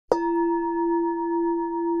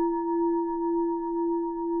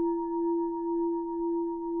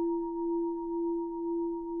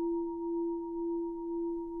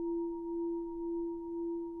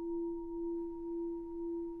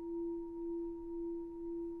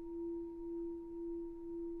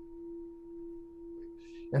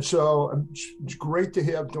And so it's great to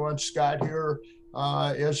have Dawn Scott here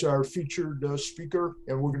as our featured speaker,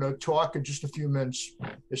 and we're going to talk in just a few minutes.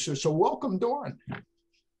 So welcome, Dawn.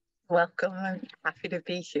 Welcome. I'm happy to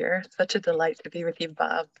be here. Such a delight to be with you,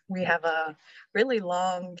 Bob. We have a really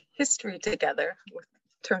long history together in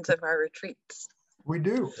terms of our retreats. We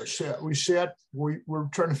do. We're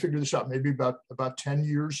trying to figure this out, maybe about 10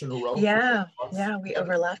 years in a row. Yeah, we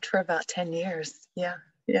overlapped for about 10 years. Yeah.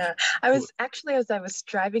 I was actually, as I was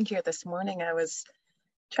driving here this morning, I was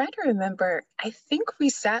trying to remember, I think we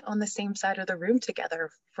sat on the same side of the room together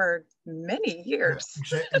for many years.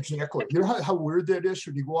 Yeah, exactly. You know how weird that is?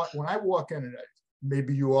 When I walk in, and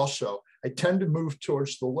maybe you also, I tend to move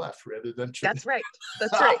towards the left rather than to That's right. So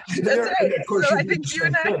I think you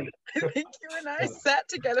and I sat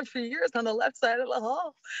together for years on the left side of the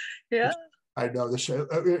hall. Yeah. I know this,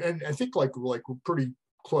 and I think like we're pretty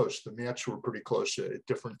close. The mats were pretty close at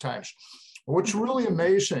different times. What's really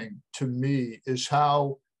amazing to me is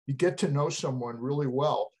how you get to know someone really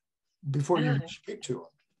well before you even speak to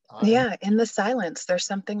them. In the silence, there's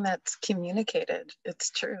something that's communicated.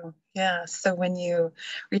 It's true. Yeah. So when you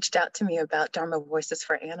reached out to me about Dharma Voices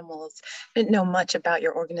for Animals, I didn't know much about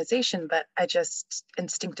your organization, but I just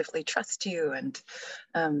instinctively trust you, and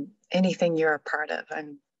anything you're a part of,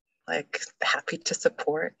 I'm like happy to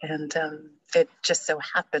support. And it just so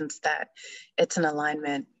happens that it's in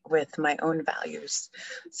alignment with my own values.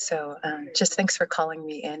 So just thanks for calling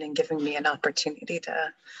me in and giving me an opportunity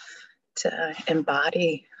to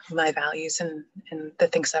embody my values and the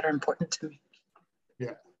things that are important to me.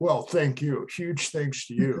 Yeah, well, thank you. Huge thanks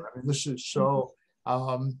to you. I mean, this is so,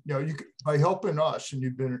 by helping us, and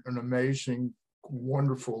you've been an amazing,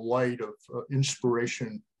 wonderful light of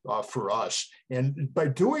inspiration for us. And by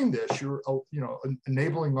doing this, you're,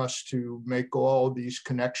 enabling us to make all these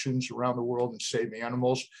connections around the world and save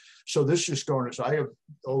animals. So this is going as I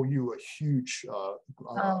owe you a huge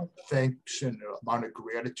thanks and amount of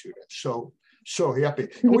gratitude. I'm so happy.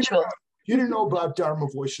 You didn't know about Dharma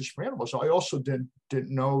Voices for Animals. I also didn't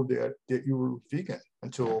know that you were vegan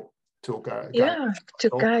until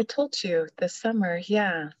Guy told you this summer.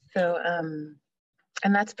 Yeah. So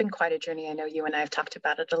and that's been quite a journey. I know you and I have talked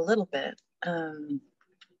about it a little bit.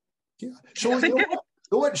 Yeah. So let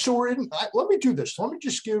me do this. Let me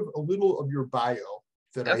just give a little of your bio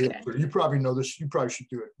that I have. You probably know this. You probably should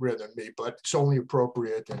do it rather than me, but it's only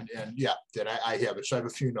appropriate. And that I have it. So I have a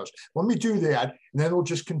few notes. Let me do that, and then we'll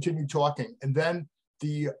just continue talking. And then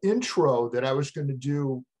the intro that I was going to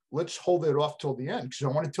do, let's hold it off till the end, because I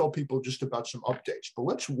want to tell people just about some updates. But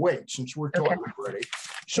let's wait since we're talking already.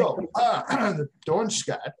 So Dawn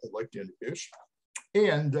Scott, I'd like to introduce.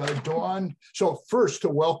 And Dawn, so first to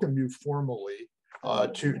welcome you formally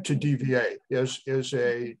to DVA as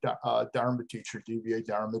a Dharma teacher, DVA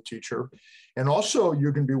Dharma teacher. And also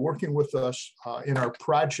you're going to be working with us in our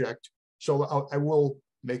project. So I will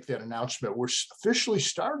make that announcement. We're officially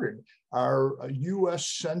started our U.S.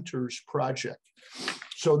 Centers project.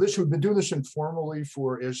 So we've been doing this informally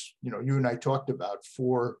for, as you and I talked about,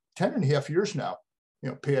 for 10 and a half years now.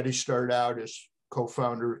 Patty started out as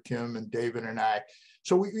co-founder, Kim and David and I.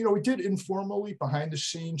 So we did informally behind the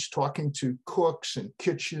scenes, talking to cooks and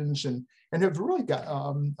kitchens, and have really got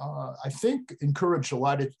I think encouraged a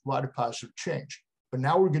lot of positive change. But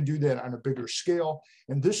now we're going to do that on a bigger scale.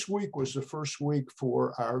 And this week was the first week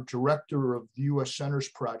for our director of the U.S. Centers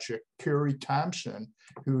Project, Carrie Thompson,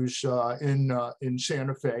 who's in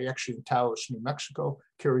Santa Fe, actually in Taos, New Mexico.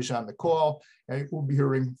 Carrie's on the call, and we'll be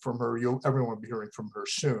hearing from her. Everyone will be hearing from her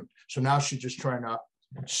soon. So now she's just trying to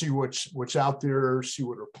see what's out there, see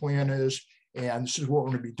what her plan is, and this is what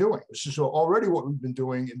we're going to be doing. This is already what we've been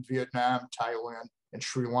doing in Vietnam, Thailand, and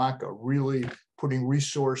Sri Lanka, really putting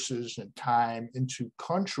resources and time into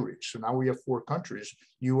countries. So now we have 4 countries.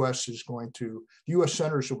 U.S.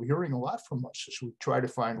 centers will be hearing a lot from us as we try to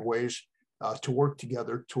find ways to work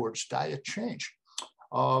together towards diet change.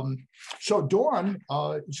 So Dawn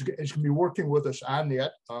is going to be working with us on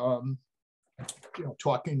that,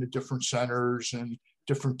 talking to different centers and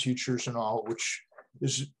different teachers and all, which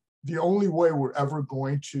is the only way we're ever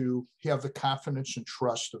going to have the confidence and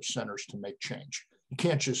trust of centers to make change. You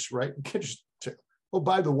can't just say, oh,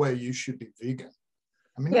 by the way, you should be vegan.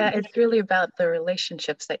 I mean, it's really about the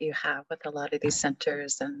relationships that you have with a lot of these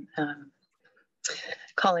centers and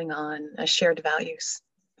calling on shared values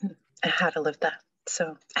and how to live that.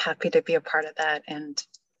 So happy to be a part of that. And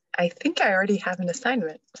I think I already have an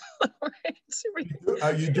assignment.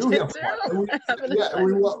 You do have one.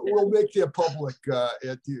 We'll make that public.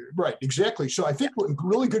 Right, exactly. So I think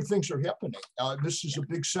really good things are happening. This is a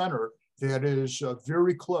big center that is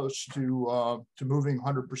very close to moving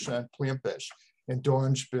 100% plant-based. and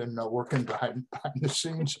Dawn's been working behind the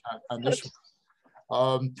scenes on this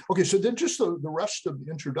one. Okay, so then just the rest of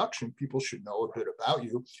the introduction, people should know a bit about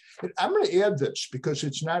you. And I'm going to add this because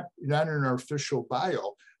it's not in our official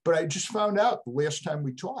bio, but I just found out the last time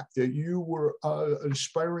we talked that you were an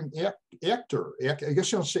aspiring actor. I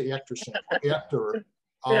guess you don't say actress, actor.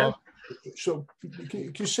 Yeah. So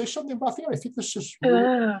can you say something about that? I think this is really,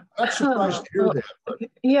 I'm not surprised to hear that. But.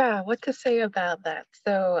 Yeah, what to say about that?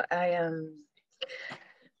 So I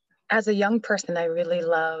as a young person, I really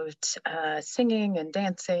loved singing and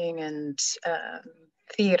dancing and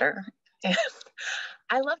theater. And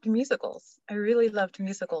I loved musicals. I really loved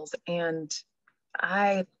musicals. And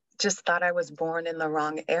I just thought I was born in the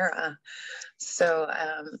wrong era. So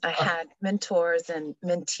I had mentors and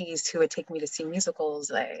mentees who would take me to see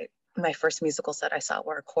musicals. My first musicals that I saw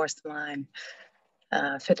were Chorus Line,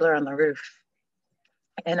 Fiddler on the Roof.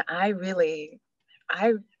 And I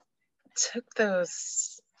took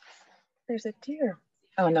those, there's a deer.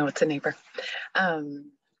 Oh no, it's a neighbor.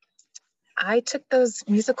 I took those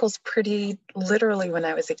musicals pretty literally when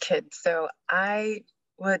I was a kid. So I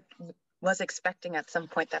was expecting at some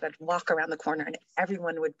point that I'd walk around the corner and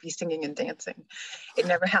everyone would be singing and dancing. It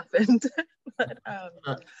never happened. But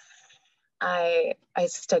I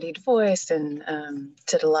studied voice and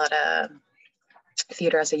did a lot of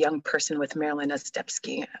theater as a young person with Marilyn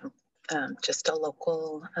Ostepsky, just a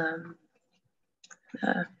local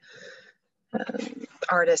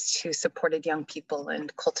artist who supported young people in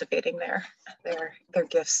cultivating their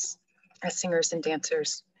gifts as singers and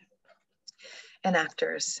dancers and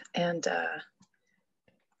actors. And I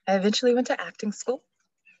eventually went to acting school.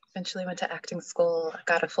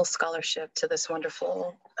 Got a full scholarship to this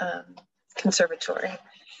wonderful conservatory.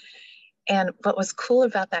 And what was cool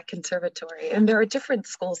about that conservatory, and there are different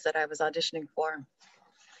schools that I was auditioning for,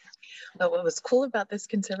 but what was cool about this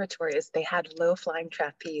conservatory is they had low flying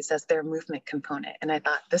trapeze as their movement component. And I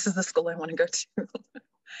thought, this is the school I want to go to.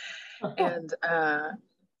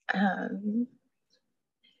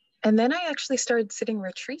 And then I actually started sitting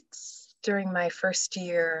retreats during my first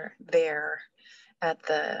year there at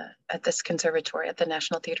this conservatory, at the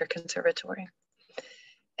National Theater Conservatory,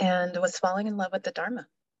 and was falling in love with the Dharma.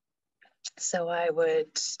 So I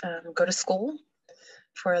would go to school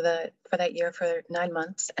for that year for 9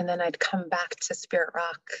 months, and then I'd come back to Spirit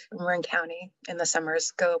Rock, Marin County, in the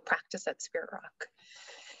summers, go practice at Spirit Rock.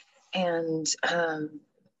 And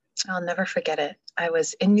I'll never forget it. I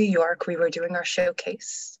was in New York. We were doing our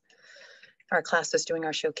showcase. Our class was doing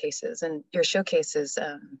our showcases, and your showcases,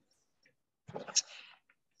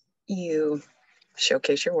 you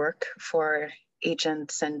showcase your work for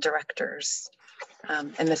agents and directors.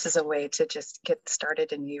 And this is a way to just get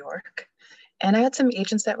started in New York. And I had some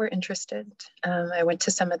agents that were interested. I went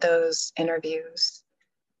to some of those interviews,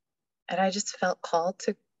 and I just felt called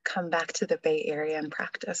to come back to the Bay Area and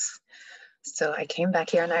practice. So I came back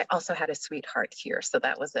here, and I also had a sweetheart here. So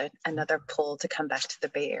that was another pull to come back to the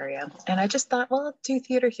Bay Area. And I just thought, well, I'll do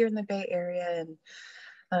theater here in the Bay Area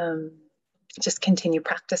and just continue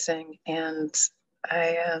practicing. And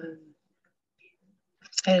I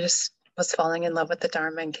just was falling in love with the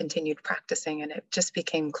Dharma and continued practicing. And it just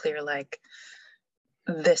became clear, like,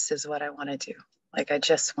 this is what I want to do. Like, I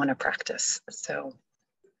just want to practice. So,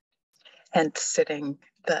 hence sitting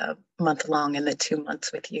the month long and the 2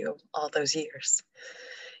 months with you all those years.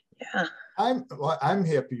 Yeah. I'm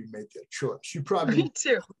happy you made that choice. You probably Me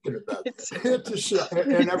too. About that.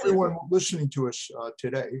 And everyone listening to us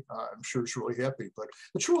today, I'm sure is really happy. But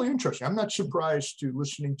it's really interesting. I'm not surprised to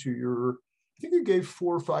listening to your. I think you gave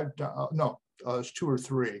 4 or 5. No, it's 2 or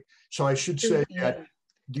 3. So I should say that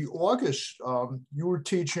the August you were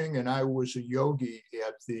teaching, and I was a yogi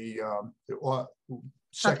at the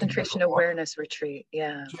concentration awareness retreat.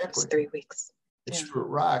 Yeah, exactly. It was 3 weeks. It's for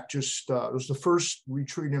Rock. Just it was the first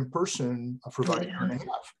retreat in person for about a year and a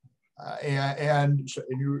half, and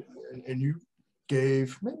you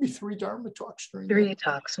gave maybe 3 Dharma talks during 3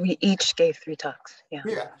 talks. We each gave 3 talks. Yeah.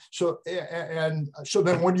 Yeah. So so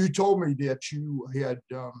then when you told me that you had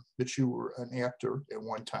that you were an actor at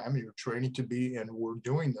one time, you were training to be, and were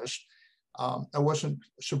doing this, I wasn't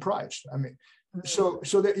surprised. I mean. So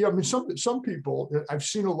that, I mean, some people, I've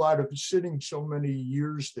seen a lot of sitting so many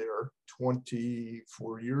years there,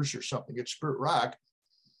 24 years or something at Spirit Rock.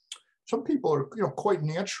 Some people are, quite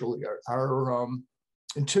naturally are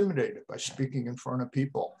intimidated by speaking in front of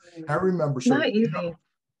people. I remember, it's not easy.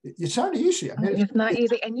 It's not easy. I mean, it's not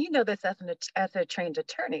easy, and you know this as a trained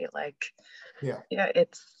attorney. Like,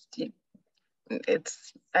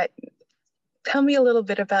 tell me a little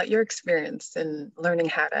bit about your experience in learning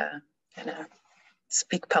how to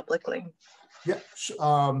speak publicly. Yeah.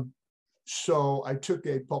 So I took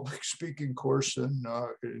a public speaking course in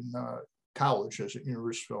college at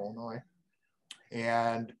University of Illinois.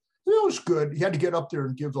 And it was good. You had to get up there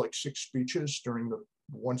and give like 6 speeches during the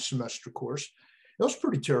 1 semester course. It was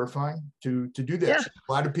pretty terrifying to do that. Yeah.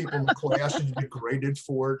 A lot of people in the class and you get graded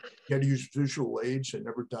for it. You had to use visual aids. I'd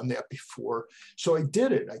never done that before. So I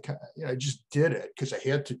did it. I just did it because I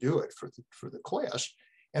had to do it for the class.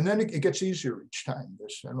 And then it gets easier each time. I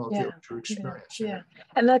don't know if you have your experience. Yeah.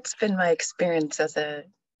 And that's been my experience as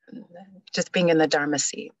just being in the Dharma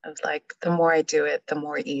seat of like, the more I do it, the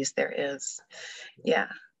more ease there is. Yeah.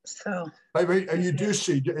 So I mean, and you do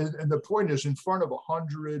see, and the point is, in front of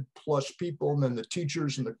 100+ people, and then the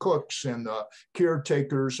teachers and the cooks and the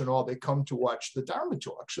caretakers and all, they come to watch the Dharma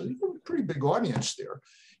talk. So you have a pretty big audience there.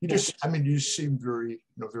 I mean, you seem very,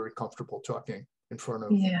 very comfortable talking in front of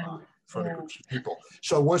groups of people.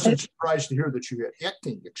 So I wasn't surprised to hear that you had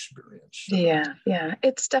acting experience. Yeah.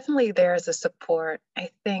 It's definitely there as a support. I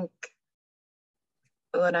think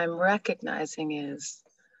what I'm recognizing is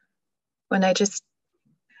when I just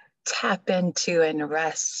tap into and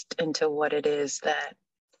rest into what it is that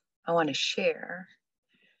I want to share,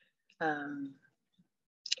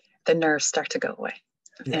 the nerves start to go away.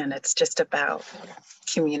 Yeah. And it's just about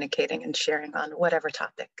communicating and sharing on whatever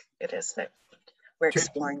topic it is that we're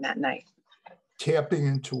exploring that night. Tapping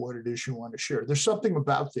into what it is you want to share. There's something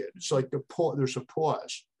about that. It's like there's a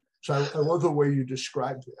pause. So I love the way you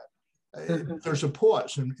described that. Mm-hmm. There's a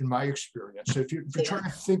pause in my experience. If you're trying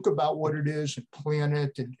to think about what it is and plan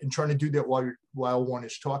it and trying to do that while one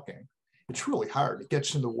is talking, it's really hard. It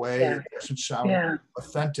gets in the way. It doesn't sound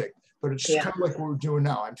authentic. But it's kind of like what we're doing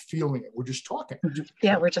now. I'm feeling it. We're just talking.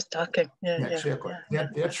 Yeah, we're just talking. Yeah, exactly.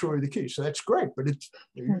 That's really the key. So that's great. But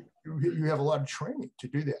you have a lot of training to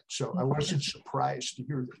do that. So I wasn't surprised to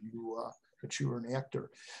hear that you were an actor.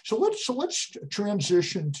 So let's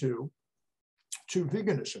transition to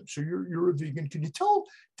veganism. So you're a vegan. Can you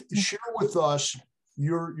share with us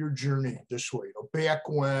your journey this way? Back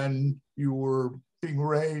when you were being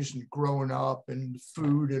raised and growing up and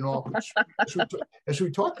food and all this, as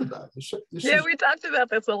we talked about. We talked about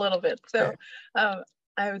this a little bit. So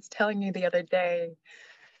I was telling you the other day,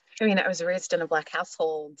 I was raised in a Black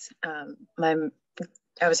household. I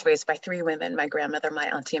was raised by 3 women, my grandmother,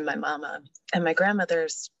 my auntie, and my mama. And my grandmother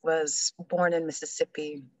was born in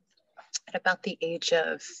Mississippi. At about the age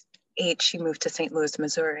of 8, she moved to St. Louis,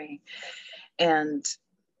 Missouri. And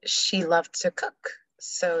she loved to cook.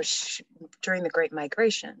 So during the Great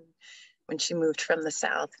Migration, when she moved from the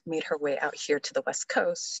South, made her way out here to the West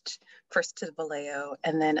Coast, first to Vallejo,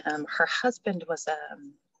 and then her husband was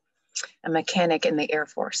a mechanic in the Air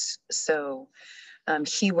Force. So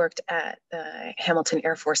he worked at Hamilton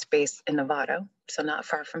Air Force Base in Nevada, so not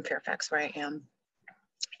far from Fairfax, where I am.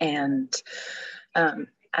 And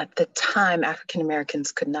at the time, African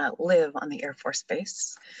Americans could not live on the Air Force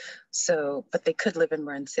Base, but they could live in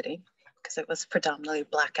Marin City, because it was predominantly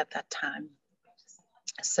Black at that time.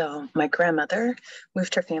 So my grandmother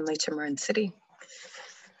moved her family to Marin City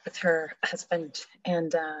with her husband,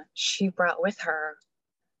 and she brought with her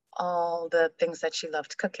all the things that she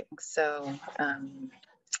loved cooking. So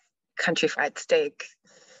country fried steak,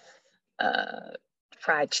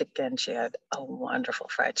 fried chicken. She had a wonderful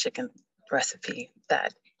fried chicken recipe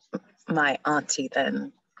that my auntie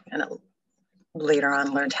then later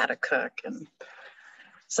on learned how to cook. And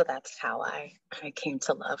so that's how I came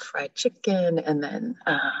to love fried chicken. And then,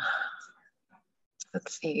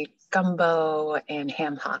 gumbo and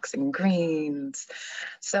ham hocks and greens.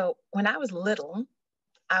 So when I was little,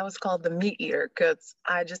 I was called the meat eater because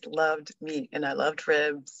I just loved meat and I loved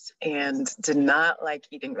ribs and did not like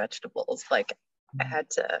eating vegetables. Like you had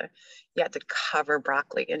to cover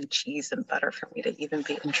broccoli in cheese and butter for me to even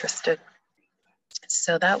be interested.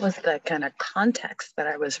 So that was the kind of context that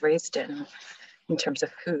I was raised in terms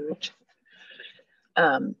of food.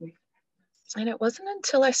 And it wasn't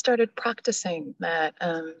until I started practicing that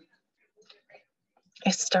I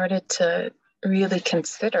started to really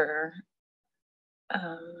consider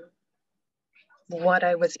what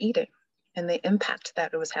I was eating and the impact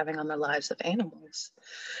that it was having on the lives of animals.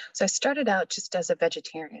 So I started out just as a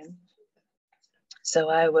vegetarian. So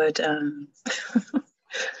I would, I'm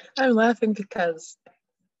laughing because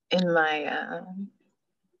in my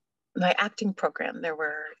acting program, there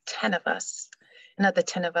were 10 of us, and of the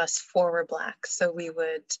 10 of us, 4 were Black. So we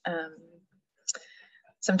would,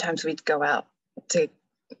 sometimes we'd go out to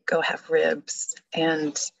go have ribs.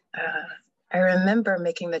 And I remember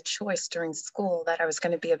making the choice during school that I was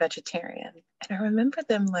going to be a vegetarian. And I remember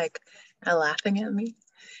them laughing at me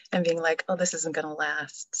and being like, oh, this isn't going to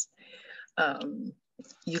last.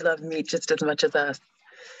 You love meat just as much as us.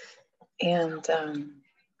 And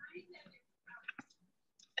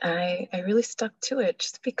I really stuck to it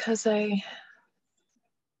just because I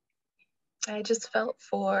just felt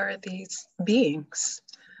for these beings.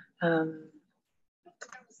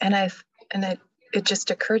 It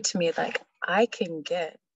just occurred to me, like, I can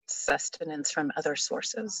get sustenance from other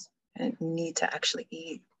sources and need to actually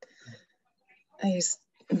eat these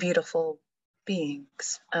beautiful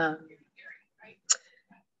beings.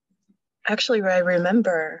 Actually, what I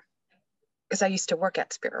remember is I used to work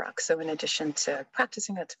at Spirit Rock. So in addition to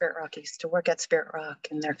practicing at Spirit Rock, I used to work at Spirit Rock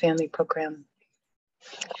in their family program.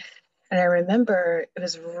 And I remember it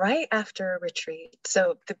was right after a retreat.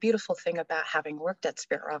 So the beautiful thing about having worked at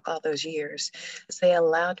Spirit Rock all those years is they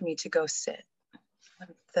allowed me to go sit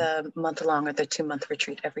the month-long or the 2-month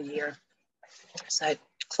retreat every year. So I'd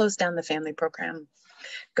close down the family program,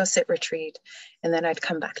 go sit retreat, and then I'd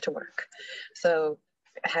come back to work. So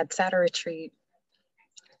I had sat a retreat,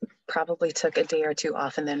 probably took a day or two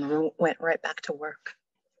off, and then went right back to work.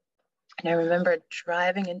 And I remember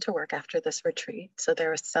driving into work after this retreat. So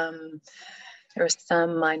there was some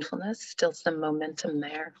mindfulness, still some momentum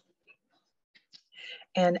there.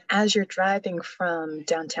 And as you're driving from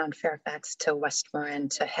downtown Fairfax to West Marin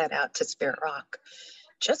to head out to Spirit Rock,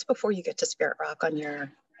 just before you get to Spirit Rock, on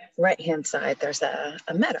your right-hand side, there's a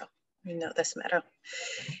meadow. You know this meadow.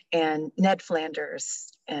 And Ned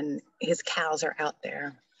Flanders and his cows are out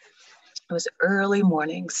there. It was early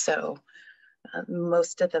morning, so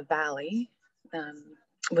most of the valley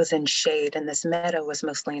was in shade, and this meadow was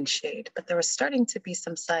mostly in shade, but there was starting to be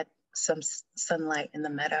some sunlight in the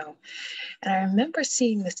meadow. And I remember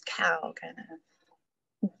seeing this cow kind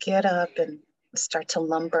of get up and start to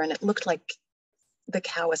lumber, and it looked like the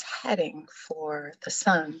cow was heading for the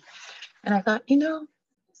sun. And I thought, you know,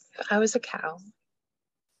 if I was a cow,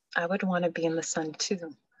 I would want to be in the sun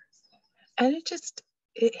too. And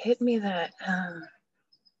it hit me that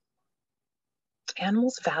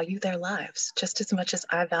animals value their lives just as much as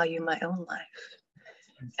I value my own life.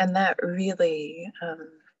 And that really,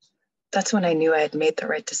 that's when I knew I had made the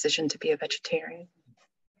right decision to be a vegetarian.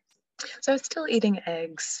 So I was still eating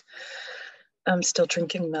eggs, still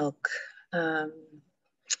drinking milk,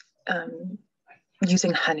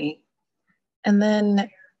 using honey. And then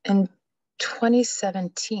in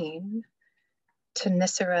 2017,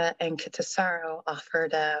 Tanisara and Kitasaro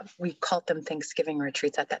offered we called them Thanksgiving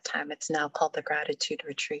retreats at that time. It's now called the Gratitude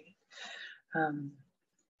Retreat.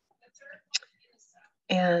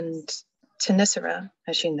 And Tanisara,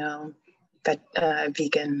 as you know, that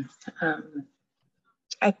vegan,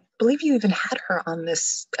 I believe you even had her on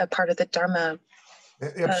this part of the Dharma.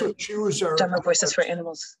 Absolutely. She was our Dharma Voices for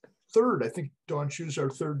Animals. Third, I think, Dawn, she was our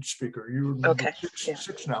third speaker. You're okay.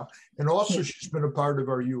 six now. And also she's been a part of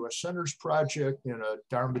our U.S. Centers project and a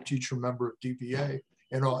Dharma teacher member of DVA.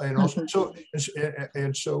 And also, so is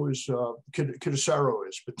Kitasaro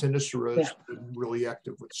is, but Tanisara has been really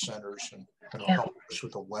active with centers and helping us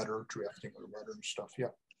with a letter, drafting a letter and stuff. Yeah.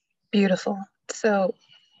 Beautiful. So,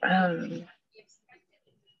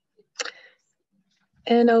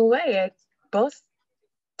 in a way, both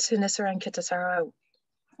Tanisara and Kitasaro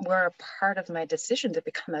were a part of my decision to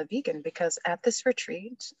become a vegan, because at this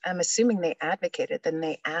retreat, I'm assuming they advocated, then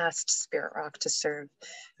they asked Spirit Rock to serve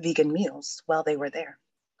vegan meals while they were there,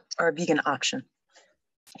 or a vegan option.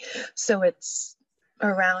 So it's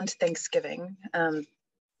around Thanksgiving. The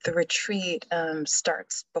retreat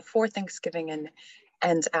starts before Thanksgiving and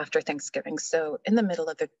ends after Thanksgiving. So in the middle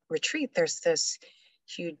of the retreat, there's this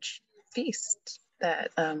huge feast that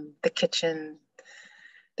the kitchen,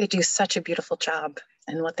 they do such a beautiful job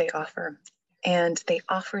in what they offer. And they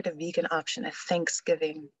offered a vegan option, a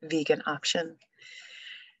Thanksgiving vegan option.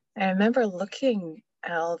 I remember looking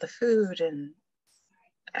at all the food and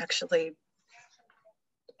actually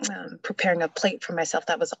preparing a plate for myself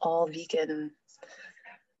that was all vegan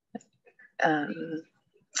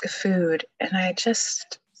food. And I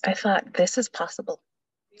thought, this is possible.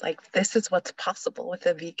 Like, this is what's possible with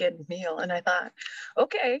a vegan meal. And I thought,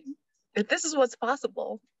 okay, if this is what's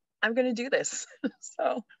possible, I'm going to do this.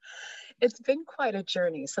 So it's been quite a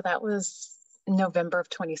journey. So that was November of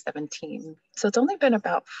 2017. So it's only been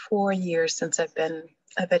about 4 years since I've been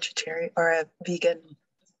a vegetarian or a vegan.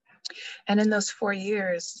 And in those 4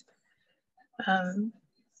 years,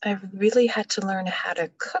 I really had to learn how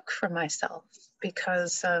to cook for myself,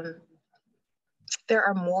 because there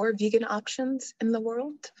are more vegan options in the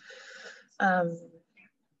world.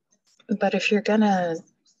 But if you're gonna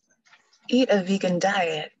eat a vegan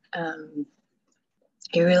diet,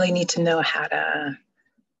 you really need to know how to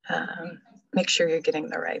make sure you're getting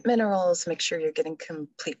the right minerals, make sure you're getting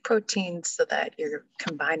complete proteins so that you're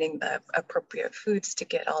combining the appropriate foods to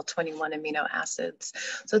get all 21 amino acids.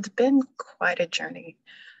 So it's been quite a journey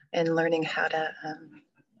in learning how to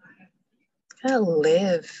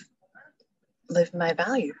live my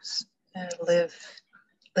values, live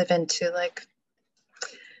into like,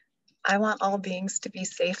 I want all beings to be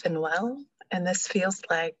safe and well. And this feels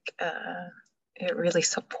like it really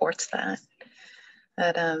supports that.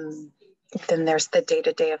 Then there's the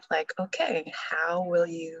day-to-day of like, okay, how will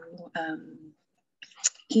you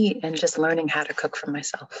eat, and just learning how to cook for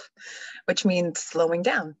myself, which means slowing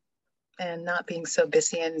down and not being so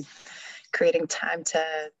busy and creating time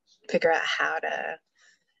to figure out how to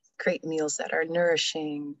create meals that are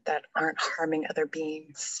nourishing, that aren't harming other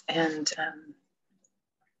beings. And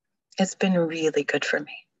it's been really good for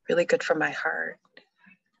me, really good for my heart.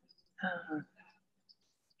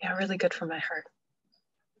 Yeah, really good for my heart.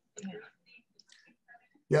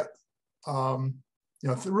 Yeah. You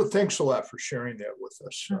know, thanks a lot for sharing that with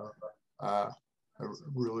us. I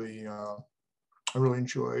really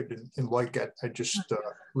enjoyed and like it. I just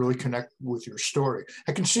really connect with your story.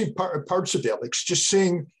 I can see parts of that, like just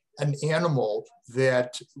seeing an animal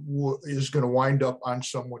that is going to wind up on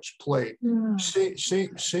someone's plate.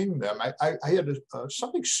 Seeing them, I had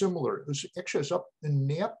something similar. It was actually, I was up in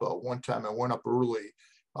Napa one time. I went up early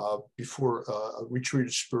before a retreat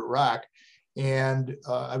at Spirit Rock, and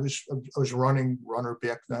I was runner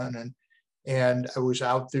back then, and I was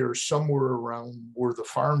out there somewhere around where the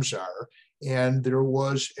farms are, and there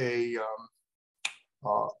was a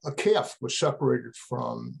calf was separated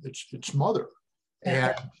from its mother,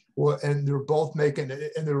 and they're both making,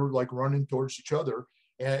 and they were like running towards each other,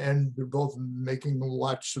 and they're both making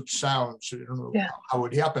lots of sounds. I don't know how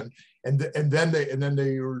it happened, and then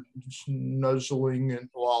they were nuzzling and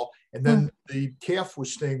all, and then the calf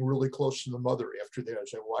was staying really close to the mother. After that,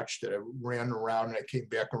 as I watched it, I ran around and I came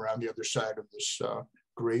back around the other side of this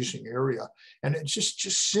grazing area, and it's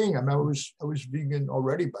just seeing them. I was vegan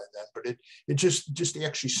already by then, but it just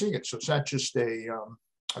actually seeing it. So it's not just a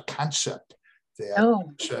concept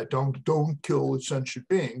that don't kill a sentient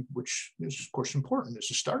being, which is of course important as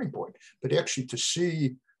a starting point, but actually to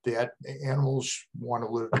see that animals want to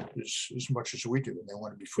live as much as we do, and they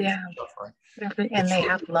want to be free from suffering. And they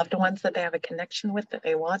have loved ones that they have a connection with, that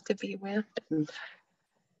they want to be with. And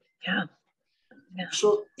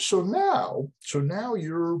So now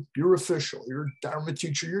you're official. You're a Dharma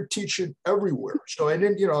teacher. You're teaching everywhere. So I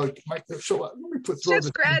didn't, so let me throw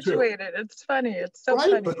just graduated. It's funny. It's so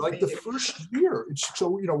funny. But like the first year, it's so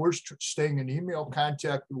we're staying in email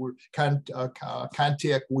contact. We're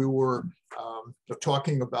contact. We were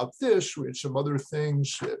talking about this. We had some other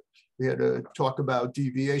things that we had to talk about,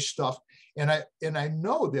 DVA stuff. And I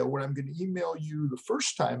know that when I'm going to email you the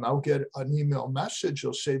first time, I'll get an email message.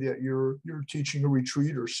 They'll say that you're teaching a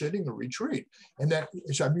retreat or sitting a retreat, and that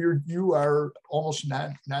is, you are almost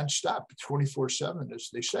nonstop, 24/7, as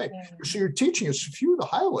they say. So you're teaching us a few of the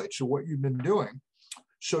highlights of what you've been doing.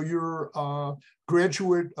 So you're a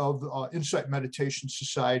graduate of Insight Meditation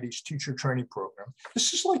Society's teacher training program.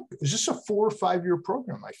 Is this a 4 or 5 year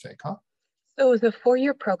program? I think, huh? So it was a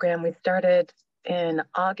 4-year program. We started in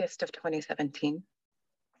August of 2017,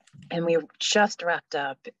 and we just wrapped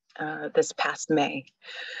up this past May.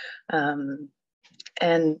 And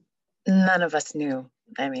none of us knew,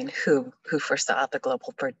 who foresaw the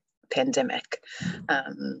global pandemic.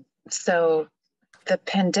 So the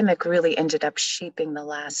pandemic really ended up shaping the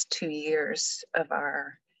last 2 years of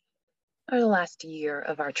the last year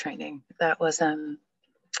of our training. That was kind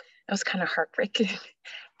of heartbreaking.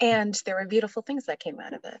 And there were beautiful things that came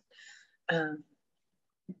out of it.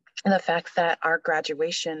 And the fact that our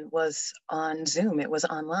graduation was on Zoom, it was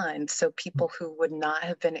online. So people who would not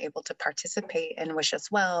have been able to participate and wish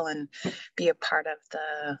us well and be a part of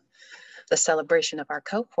the celebration of our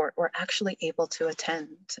cohort were actually able to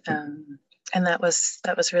attend. And that was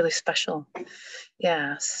really special.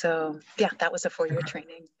 Yeah. So that was a 4-year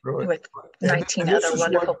training with 19 other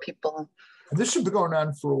wonderful people. And this has been going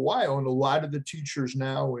on for a while, and a lot of the teachers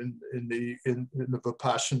now in the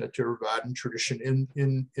Vipassana Theravadan tradition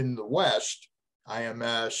in the West,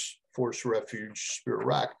 IMS, Forest Refuge, Spirit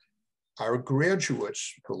Rock, are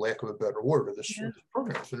graduates, for lack of a better word, of this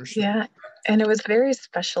program. Yeah, and it was very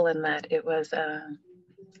special in that it was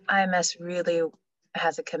IMS really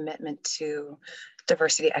has a commitment to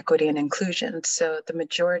diversity, equity, and inclusion. So the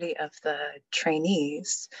majority of the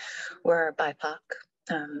trainees were BIPOC.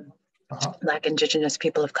 Black, Indigenous,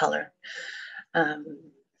 people of color,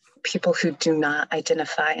 people who do not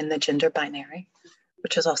identify in the gender binary,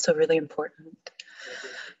 which is also really important.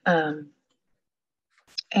 And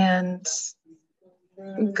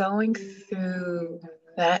going through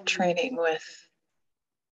that training with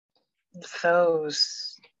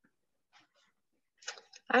those,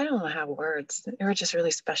 I don't know how words, they were just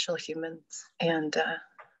really special humans, and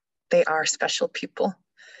they are special people.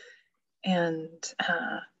 And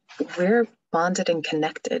we're bonded and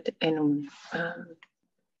connected in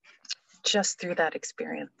just through that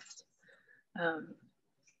experience.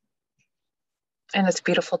 And it's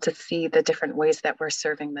beautiful to see the different ways that we're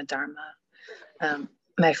serving the Dharma.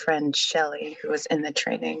 My friend Shelley, who was in the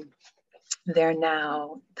training, they're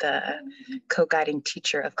now the co-guiding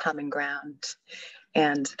teacher of Common Ground.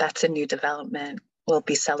 And that's a new development. We'll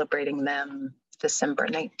be celebrating them December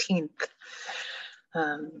 19th.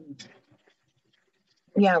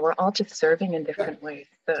 Yeah, we're all just serving in different ways.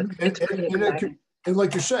 So it's pretty exciting. And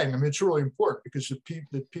like you're saying, I mean, it's really important because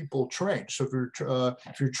the people train. So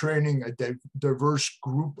if you're training a diverse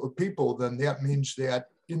group of people, then that means that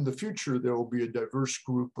in the future there will be a diverse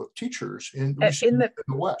group of teachers in the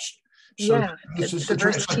West. So yeah, this is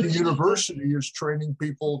it's like the university is training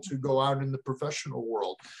people to go out in the professional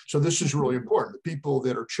world. So this is really important. The people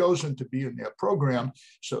that are chosen to be in that program.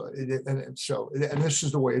 So and this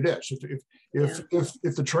is the way it is.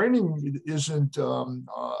 If the training isn't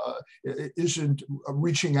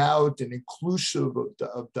reaching out and inclusive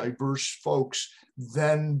of diverse folks,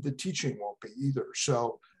 then the teaching won't be either.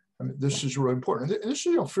 So I mean, this is really important. And this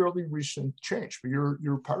is a fairly recent change, but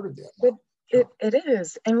you're part of that now. It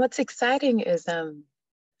is. And what's exciting is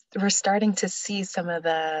we're starting to see some of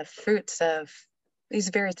the fruits of these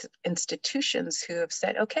various institutions who have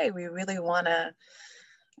said, okay, we really want to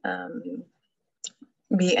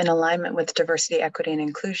be in alignment with diversity, equity, and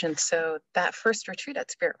inclusion. So that first retreat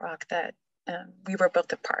at Spirit Rock that we were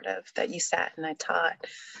both a part of, that you sat and I taught,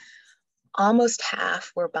 almost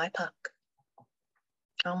half were BIPOC.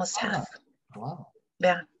 Almost half. Wow.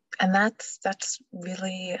 Yeah. And that's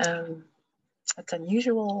really... it's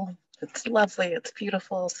unusual, it's lovely, it's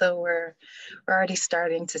beautiful. So we're already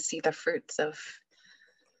starting to see the fruits of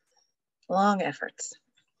long efforts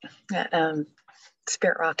that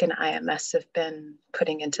Spirit Rock and IMS have been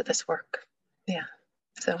putting into this work. Yeah.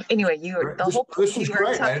 So anyway, this is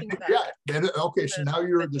great. Yeah. Okay. So now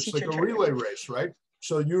you're this like a relay race, right?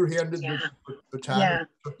 So you're handed the baton,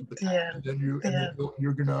 and then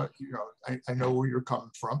you're gonna, I know where you're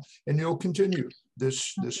coming from, and you'll continue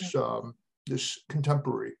this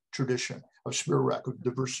contemporary tradition of Spirit Rock of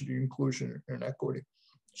diversity, inclusion, and equity.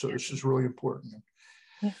 So this is really important.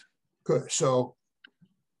 Yeah. Good. So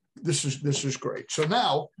this is great. So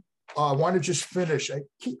now I want to just finish. I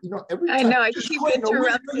keep interrupting.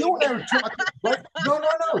 Right? No,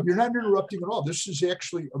 you're not interrupting at all. This is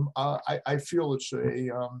actually, I feel it's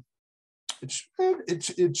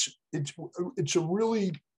a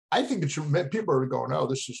really. I think it's people are going,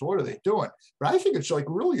 oh, what are they doing? But I think it's like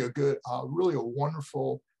really a good, really a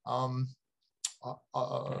wonderful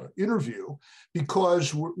interview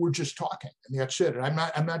because we're just talking and that's it. And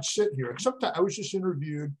I'm not sitting here. And sometimes I was just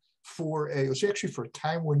interviewed it was actually for a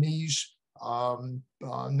Taiwanese,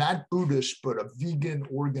 not Buddhist, but a vegan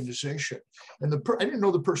organization. And I didn't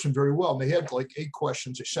know the person very well. And they had like 8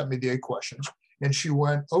 questions. They sent me the 8 questions. And she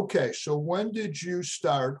went, okay, so when did you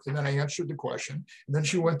start? And then I answered the question. And then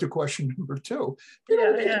she went to question number 2.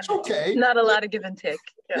 It's okay. Not a lot of give and take.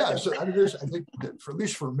 Yeah, so I think that at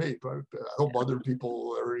least for me, but I hope other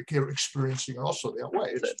people are experiencing it also that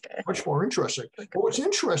way. It's much more interesting. But what's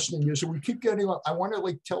interesting is that we keep getting, I want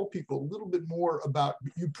to tell people a little bit more about,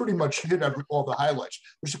 you pretty much hit all the highlights.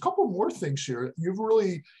 There's a couple more things here. You've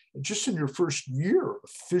really, just in your first year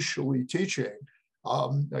officially teaching,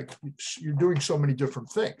 you're doing so many different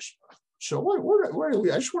things. So I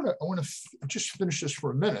want to just finish this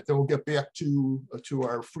for a minute. Then we'll get back to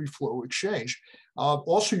our free flow exchange.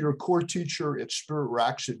 Also, you're a core teacher at Spirit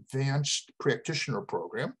Rock's Advanced Practitioner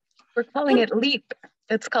Program. We're calling it LEAP.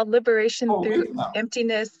 It's called Liberation Through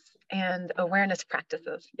Emptiness and Awareness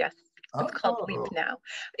Practices. Yes, it's called LEAP now.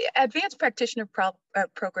 Advanced Practitioner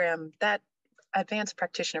Program. That Advanced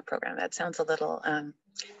Practitioner Program. That sounds a little.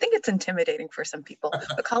 I think it's intimidating for some people,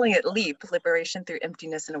 but calling it LEAP, Liberation Through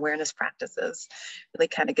Emptiness and Awareness Practices, really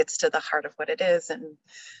kind of gets to the heart of what it is. And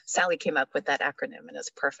Sally came up with that acronym and it's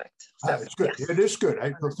perfect. So, it's good. Yes. It is good.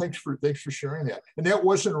 Thanks for sharing that. And that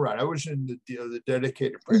wasn't right. I was in the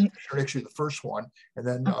dedicated practitioner, actually the first one, and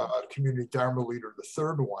then community Dharma leader, the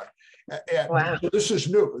third one. Wow. So this is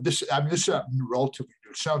new. This is relatively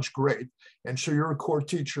new. It sounds great. And so you're a core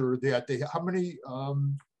teacher. How many?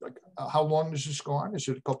 How long does this go on? Is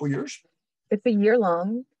it a couple of years? It's a year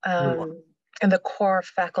long. And the core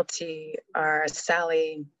faculty are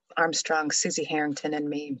Sally, Armstrong, Susie Harrington, and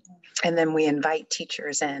me. And then we invite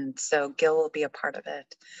teachers in. So Gil will be a part of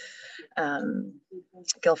it.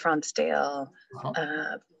 Gil Fronsdale,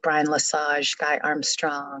 Brian Lesage, Guy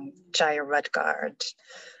Armstrong, Jaya Rudgard,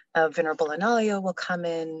 Venerable Analio will come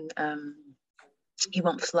in. He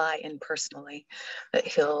won't fly in personally, but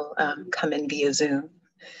he'll come in via Zoom.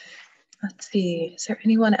 Let's see, is there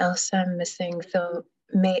anyone else I'm missing? So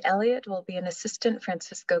May Elliott will be an assistant.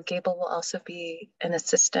 Francisco Gable will also be an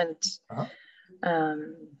assistant.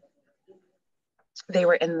 They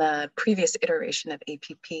were in the previous iteration of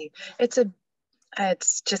APP.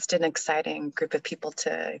 It's just an exciting group of people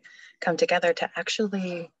to come together to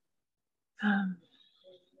actually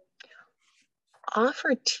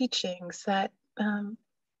offer teachings that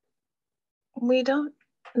we don't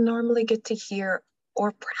normally get to hear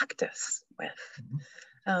or practice with.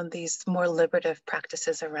 These more liberative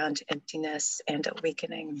practices around emptiness and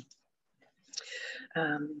awakening.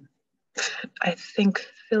 I think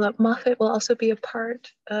Philip Moffat will also be a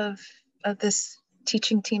part of this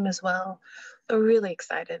teaching team as well. So really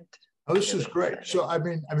excited. Oh, this is great.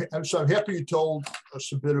 Excited. So I'm happy you told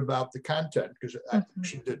us a bit about the content, because I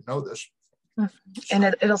actually didn't know this. And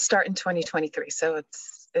it'll start in 2023. So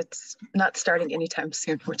it's not starting anytime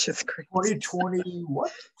soon, which is great. 2020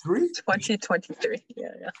 what? 2023. Yeah.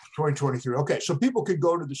 2023. Okay, so people could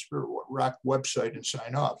go to the Spirit Rock website and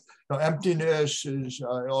sign up. Now, emptiness is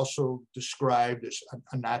also described as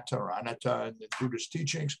anatta or anatta in the Buddhist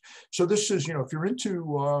teachings. So this is, if you're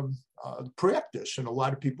into practice, and a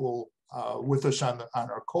lot of people with us on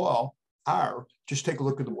our call just take a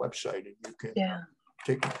look at the website and you can.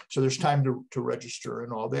 So there's time to register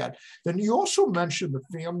and all that. Then you also mentioned the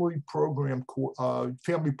family program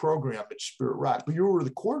at Spirit Rock, but you were the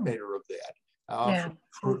coordinator of that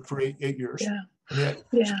for 8 years.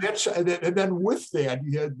 And then with that,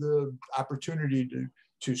 you had the opportunity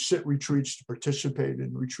to sit retreats, to participate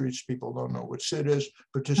in retreats. People don't know what sit is.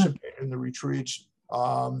 Participate in the retreats.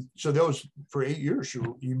 So that was for 8 years. You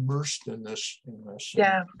were immersed in this.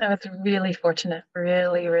 Yeah, I was really fortunate.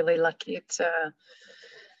 Really, really lucky to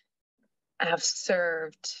have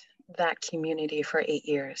served that community for 8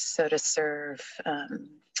 years. So to serve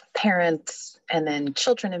parents, and then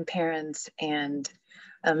children and parents, and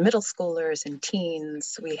middle schoolers and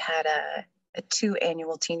teens. We had a 2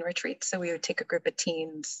 annual teen retreats. So we would take a group of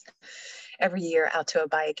teens every year out to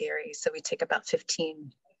Abayagiri. So we take about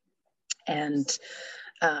 15. And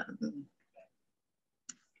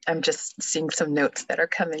I'm just seeing some notes that are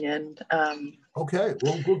coming in. Okay,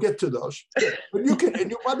 we'll get to those. But you can,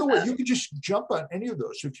 and by the way, you can just jump on any of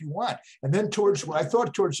those if you want. And then towards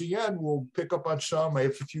the end, we'll pick up on some. I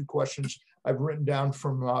have a few questions I've written down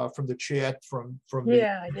from the chat from So you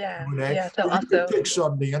also can pick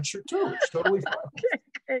some to answer too. It's totally fine.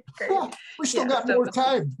 Great. Yeah, we still got more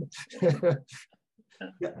time.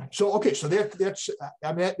 So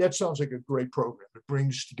that sounds like a great program. It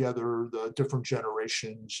brings together the different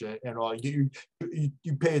generations and all. You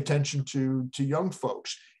pay attention to young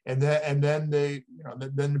folks, and then they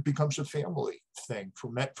then it becomes a family thing for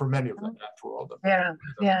many of them, not for all of them.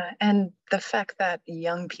 Yeah, and the fact that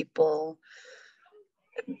young people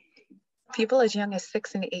as young as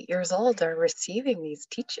 6 and 8 years old are receiving these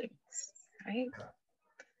teachings, right?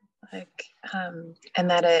 And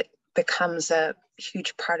that it becomes a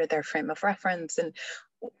huge part of their frame of reference. And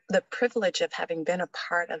the privilege of having been a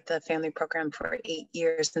part of the family program for 8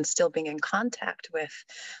 years and still being in contact with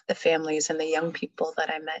the families and the young people that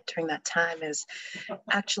I met during that time is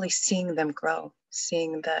actually seeing them grow,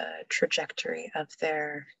 seeing the trajectory of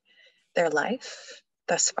their life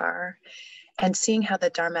thus far, and seeing how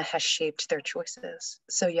the Dharma has shaped their choices.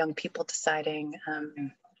 So young people deciding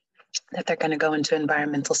that they're going to go into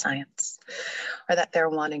environmental science, or that they're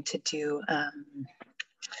wanting to do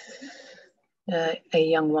a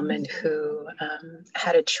young woman who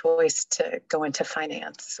had a choice to go into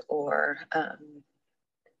finance, or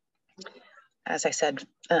as I said,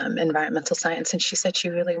 environmental science. And she said she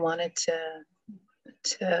really wanted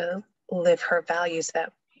to live her values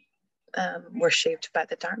that were shaped by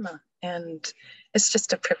the Dharma. And it's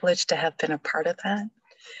just a privilege to have been a part of that,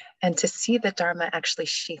 and to see the Dharma actually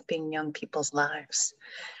shaping young people's lives.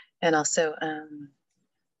 And also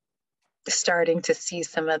starting to see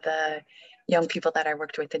some of the young people that I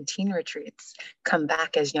worked with in teen retreats come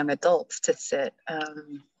back as young adults to sit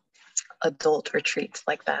adult retreats.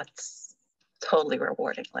 Like, that's totally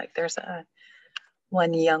rewarding. Like, there's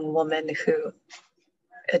one young woman who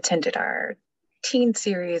attended our teen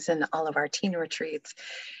series and all of our teen retreats,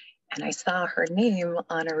 and I saw her name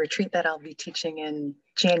on a retreat that I'll be teaching in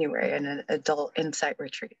January, an adult insight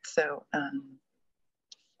retreat. So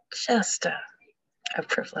just A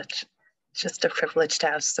privilege. Just a privilege to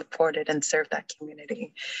have supported and served that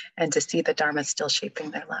community and to see the Dharma still shaping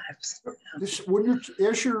their lives.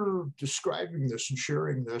 As you're describing this and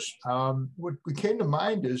sharing this, what came to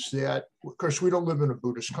mind is that, of course, we don't live in a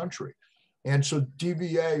Buddhist country. And so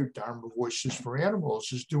DVA, Dharma Voices for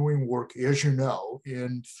Animals, is doing work, as you know,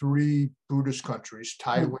 in 3 Buddhist countries,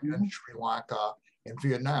 Thailand, Sri Lanka, and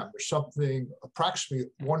Vietnam. There's something approximately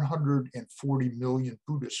 140 million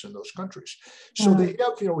Buddhists in those countries. So they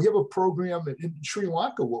have, we have a program in Sri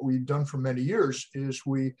Lanka. What we've done for many years is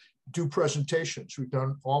we do presentations. We've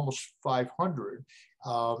done almost 500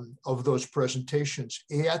 of those presentations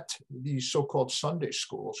at these so-called Sunday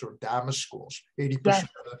schools or Dharma schools. 80%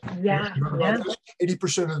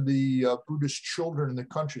 of the Buddhist children in the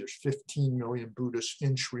country. There's 15 million Buddhists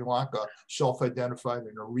in Sri Lanka, self-identified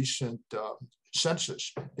in a recent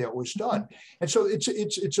census that was done. And so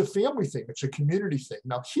it's a family thing. It's a community thing.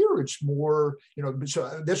 Now here it's more,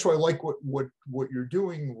 so that's why I like what you're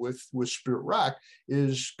doing with Spirit Rock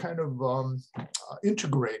is kind of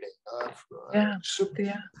integrating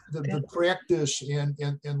the practice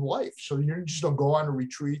and life. So you just don't go on a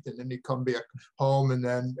retreat and then you come back home and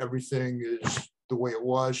then everything is the way it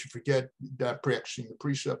was. You forget not practicing the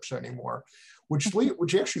precepts anymore, which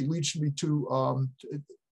actually leads me to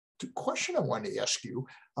the question I want to ask you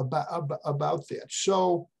about that.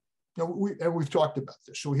 So, we've talked about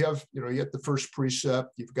this. So we have, you have the first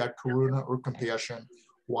precept, you've got karuna or compassion,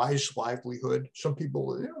 wise livelihood. Some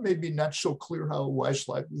people, maybe not so clear how wise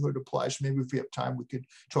livelihood applies. Maybe if we have time, we could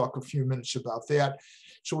talk a few minutes about that.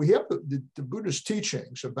 So we have the Buddhist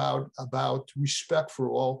teachings about respect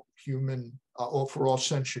for all human, or for all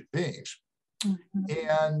sentient beings.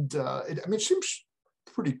 And it seems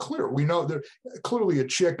pretty clear. We know that clearly a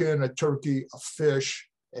chicken, a turkey, a fish,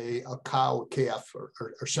 a cow, a calf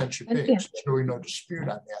are sentient beings. There's really no dispute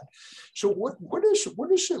on that. So what is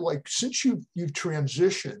it like since you've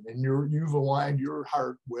transitioned and you've aligned your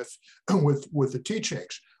heart with the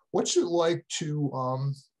teachings? What's it like to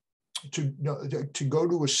go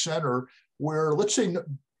to a center where, let's say,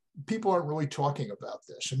 people aren't really talking about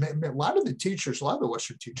this? And a lot of the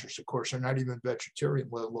Western teachers, of course, are not even vegetarian,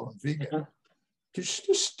 let alone vegan.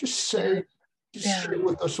 Just share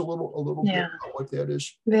with us a little bit about what that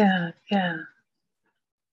is. Yeah.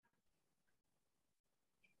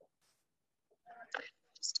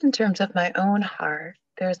 Just in terms of my own heart,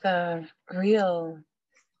 there's a real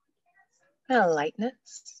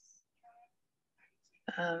lightness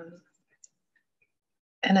and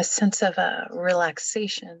a sense of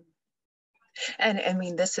relaxation. And I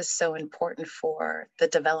mean, this is so important for the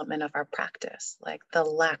development of our practice, like the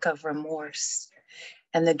lack of remorse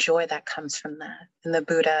and the joy that comes from that. And the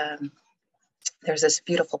Buddha, there's this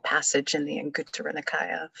beautiful passage in the Anguttara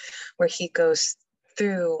Nikaya where he goes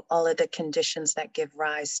through all of the conditions that give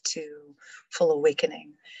rise to full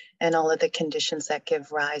awakening and all of the conditions that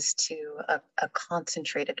give rise to a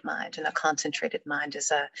concentrated mind. And a concentrated mind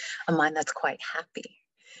is a mind that's quite happy.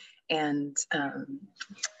 And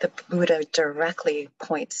the Buddha directly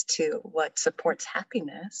points to what supports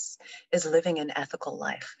happiness is living an ethical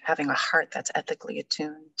life, having a heart that's ethically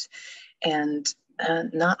attuned, and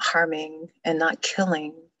not harming and not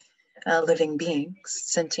killing living beings,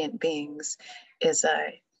 sentient beings, is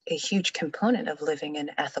a huge component of living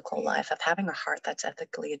an ethical life, of having a heart that's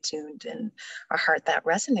ethically attuned and a heart that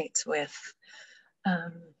resonates with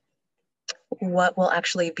what will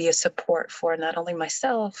actually be a support for not only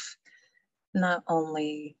myself, not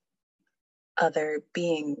only other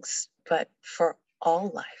beings, but for all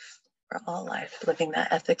life, living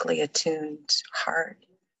that ethically attuned heart.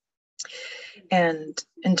 And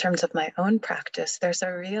in terms of my own practice, there's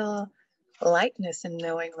a real lightness in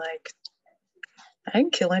knowing, like, I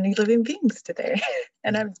didn't kill any living beings today,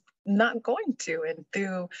 and I'm not going to. And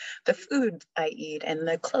through the food I eat and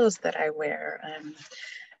the clothes that I wear,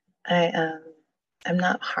 I'm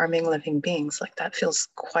not harming living beings. Like, that feels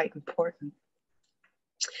quite important.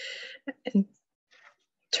 In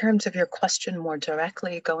terms of your question more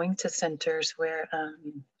directly, going to centers where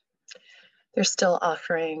they're still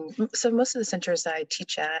offering, so most of the centers that I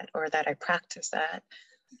teach at or that I practice at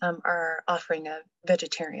are offering a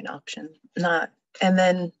vegetarian option, and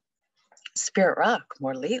then Spirit Rock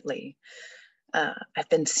more lately, I've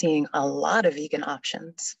been seeing a lot of vegan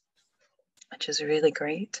options, which is really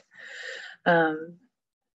great.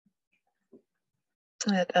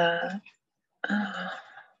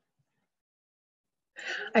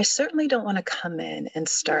 I certainly don't want to come in and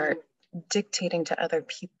start dictating to other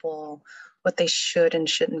people what they should and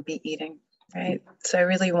shouldn't be eating, right? So I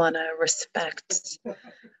really want to respect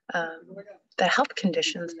health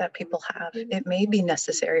conditions that people have. It may be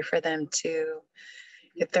necessary for them to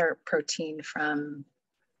get their protein from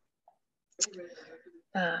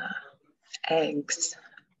eggs.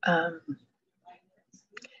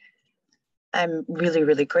 I'm really,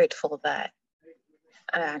 really grateful that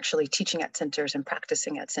I'm actually teaching at centers and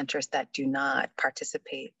practicing at centers that do not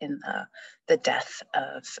participate in the death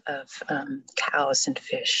of cows and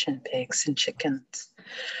fish and pigs and chickens.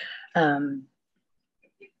 And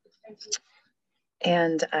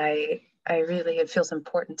it feels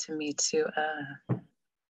important to me to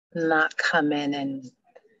not come in and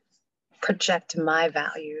project my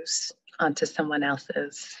values onto someone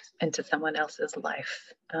else's, into someone else's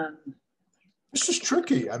life. This is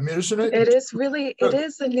tricky. I mean, isn't it? It is really, it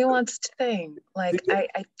is a nuanced thing. Like,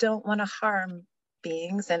 I don't want to harm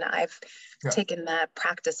beings, and I've taken that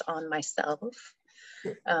practice on myself.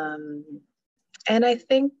 And I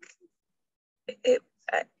think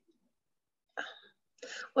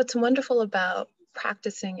what's wonderful about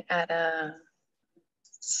practicing at a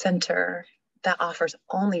center that offers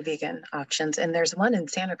only vegan options, and there's one in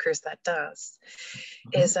Santa Cruz that does,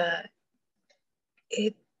 is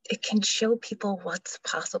it can show people what's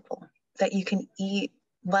possible, that you can eat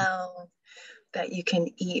well, that you can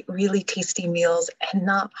eat really tasty meals and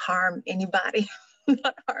not harm anybody,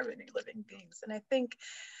 not harm any living beings. And I think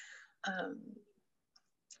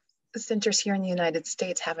the centers here in the United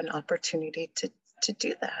States have an opportunity to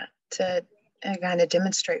do that, to kind of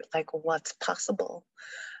demonstrate like what's possible.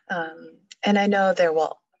 And I know there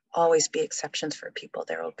will always be exceptions for people.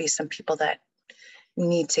 There will be some people that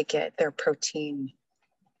need to get their protein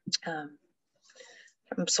from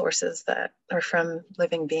sources that are from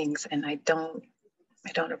living beings, and I don't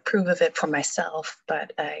approve of it for myself,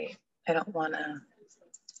 but I don't want to.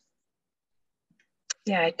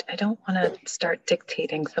 Yeah, I don't want to start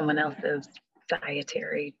dictating someone else's their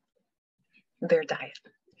diet.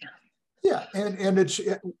 Yeah, and it's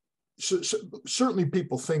certainly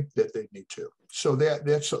people think that they need to. So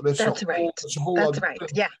that's right. That's a whole that's other right. thing.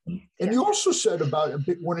 Yeah. And you also said about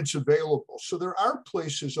when it's available. So there are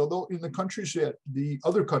places, although in the countries that the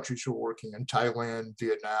other countries are working in, Thailand,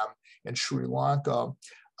 Vietnam, and Sri Lanka,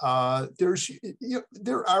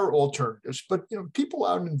 there are alternatives. But people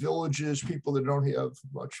out in villages, people that don't have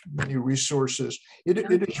many resources, it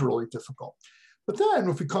is really difficult. But then,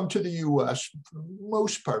 if we come to the U.S., for the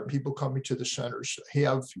most part, people coming to the centers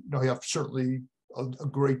have certainly a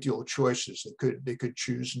great deal of choices. They could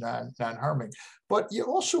choose non-harming. But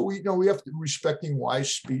also we have to respecting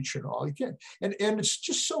wise speech and all. You can't, and it's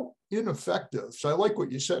just so ineffective. So I like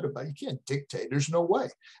what you said about you can't dictate. There's no way.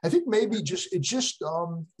 I think maybe it's just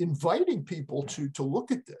inviting people to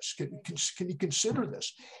look at this. Can you consider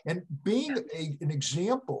this? And being an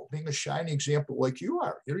example, being a shining example like you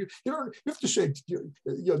are. You don't have to say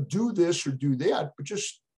do this or do that, but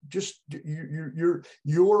just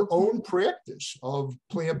your own practice of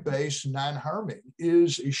plant-based non-harming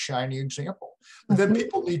is a shining example. But then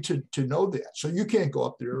people need to know that. So you can't go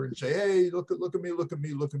up there and say, hey, look at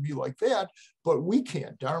me like that. But we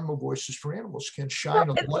can. Dharma Voices for Animals can shine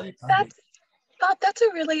a light on it. That's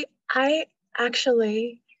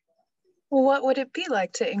what would it be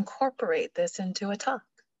like to incorporate this into a talk?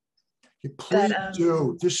 Please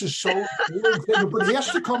do. This is so important, but it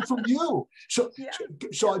has to come from you. So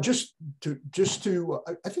just to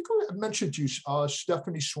I think I mentioned to you,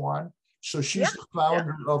 Stephanie Swan. So she's the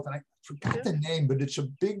founder of, and I forgot the name, but it's a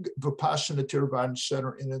big Vipassana Theravada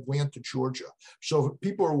center in Atlanta, Georgia. So if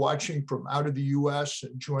people are watching from out of the U.S.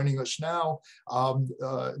 and joining us now,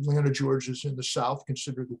 Atlanta, Georgia is in the South,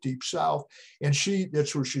 considered the Deep South, and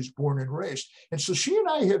that's where she's born and raised. And so she and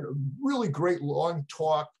I had a really great long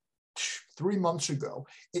talk 3 months ago.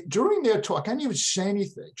 During that talk, I didn't even say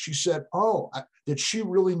anything. She said, that she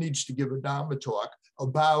really needs to give a Dharma talk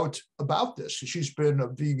about this. She's been a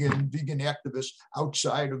vegan activist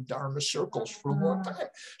outside of Dharma circles for a long time.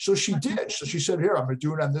 So she did. So she said, here, I'm going to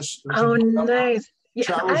do it on this. Oh, nice.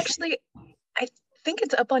 Yeah, actually, I think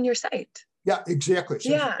it's up on your site. Yeah, exactly.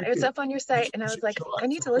 So it's up on your site. And I was like, I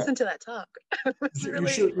need to listen to that talk. I was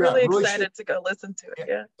really excited to go listen to it.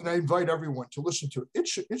 Yeah. And I invite everyone to listen to it.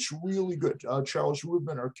 It's really good. Charles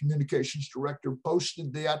Rubin, our communications director,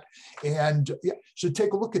 posted that. And so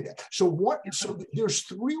take a look at that. So there's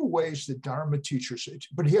 3 ways that Dharma teachers,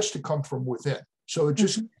 but it has to come from within. So it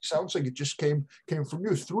just sounds like it just came from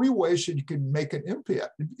you. 3 ways that you can make an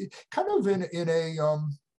impact, kind of in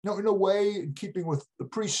a way, in keeping with the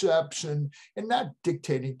precepts and not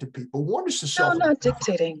dictating to people. One is to not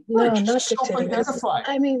dictating. Not dictating. Self-identify.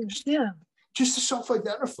 I mean, just to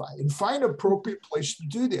self-identify and find an appropriate place to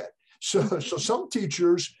do that. So some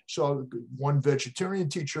teachers, so one vegetarian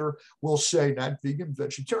teacher will say, not vegan,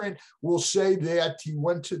 vegetarian, will say that he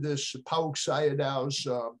went to this Pauk Sayadaw's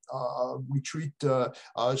retreat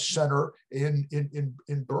center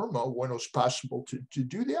in Burma when it was possible to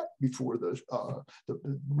do that before the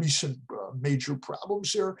recent major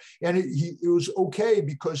problems there. And it was okay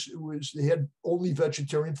because they had only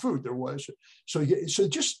vegetarian food. There was. So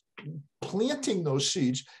just planting those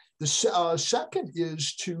seeds. The second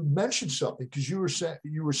is to mention something, because you were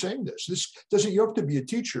saying this. This doesn't, you have to be a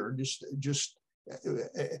teacher. Just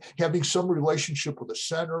having some relationship with a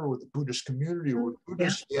center or the Buddhist community or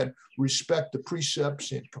Buddhists, and respect the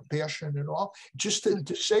precepts and compassion and all. Just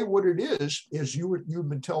to say what it is, as you've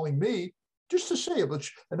been telling me, just to say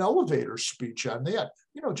an elevator speech on that,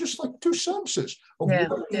 just like 2 sentences of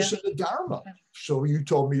what is in the Dharma. So you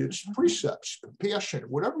told me it's precepts, compassion,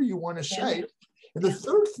 whatever you want to say. And the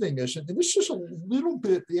third thing is, and this is a little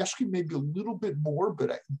bit asking maybe a little bit more,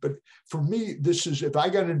 but for me, this is, if I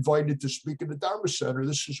got invited to speak in the Dharma Center,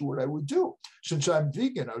 this is what I would do. Since I'm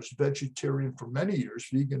vegan, I was vegetarian for many years,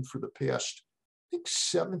 vegan for the past, I think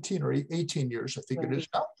 17 or 18 years, I think it is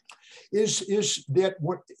now. Is that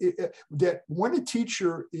when a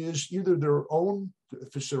teacher is either their own,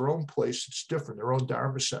 if it's their own place, it's different, their own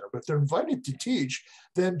Dharma Center, but they're invited to teach,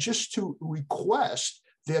 then just to request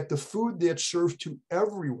that the food that's served to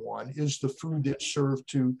everyone is the food that's served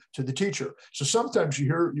to the teacher. So sometimes you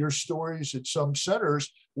hear your stories at some centers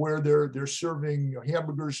where they're serving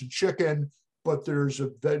hamburgers and chicken, but there's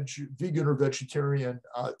a vegan or vegetarian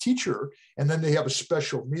teacher, and then they have a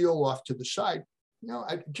special meal off to the side.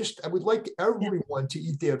 I would like everyone to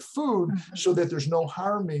eat that food so that there's no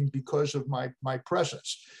harming because of my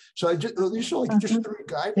presence. So these are like just 3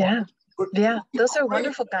 guidelines. Yeah. Yeah, those are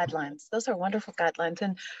wonderful guidelines. Those are wonderful guidelines.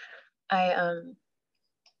 And I,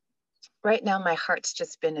 right now, my heart's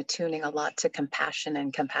just been attuning a lot to compassion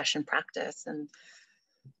and compassion practice. And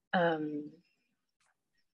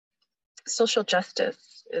social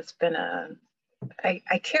justice has been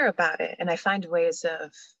I care about it, and I find ways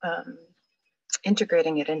of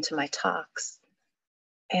integrating it into my talks.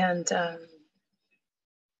 And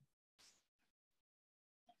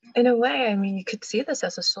in a way, I mean, you could see this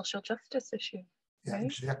as a social justice issue. Yeah, right?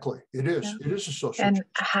 exactly. It is. Yeah. It is a social and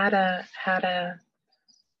justice. how to,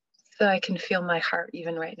 so I can feel my heart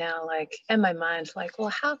even right now, like, and my mind, like, well,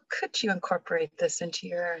 how could you incorporate this into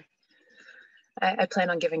your, I plan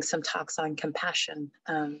on giving some talks on compassion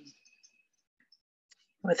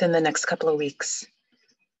within the next couple of weeks.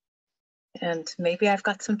 And maybe I've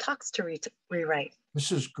got some talks to rewrite.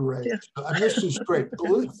 This is great. Yeah. And this is great.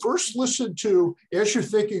 First, listen to, as you're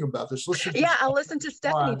thinking about this, listen to. Yeah, I'll listen to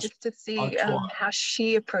Stephanie just to see how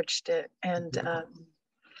she approached it. And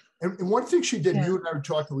one thing she did, you and I were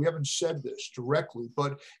talking, we haven't said this directly,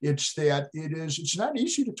 but it's that it's not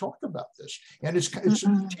easy to talk about this. And it's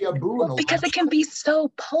taboo. Well, because it can be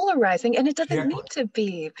so polarizing, and it doesn't need to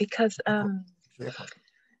be, because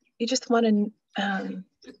you just want to,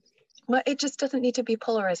 well, it just doesn't need to be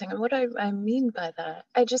polarizing. And what I mean by that,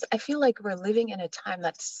 I feel like we're living in a time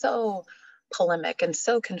that's so polemic and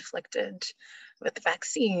so conflicted with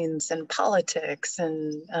vaccines and politics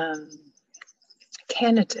and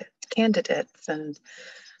candidates. And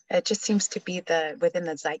it just seems to be within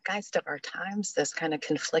the zeitgeist of our times, this kind of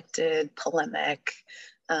conflicted, polemic,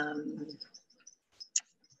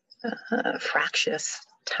 fractious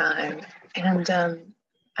time. And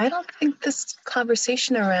I don't think this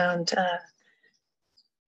conversation around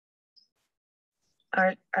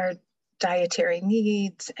our dietary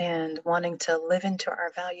needs and wanting to live into our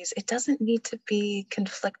values, it doesn't need to be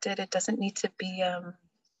conflicted. It doesn't need to be,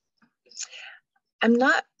 I'm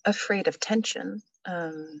not afraid of tension.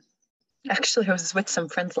 Actually, I was with some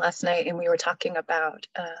friends last night and we were talking about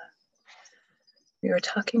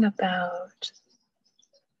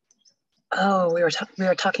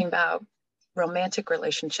romantic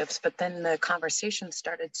relationships, but then the conversation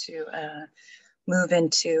started to move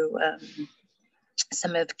into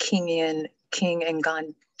some of Kingian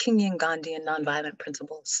Gandhian nonviolent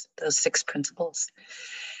principles, those 6 principles.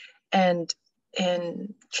 And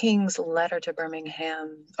in King's letter to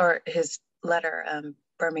Birmingham, or his letter,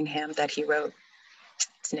 Birmingham, that he wrote,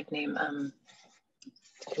 its nickname,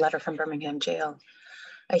 Letter from Birmingham Jail,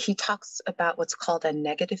 he talks about what's called a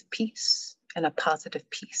negative peace and a positive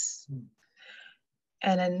peace.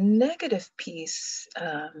 And a negative peace,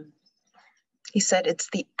 he said, it's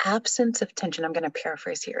the absence of tension. I'm going to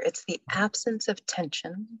paraphrase here. It's the absence of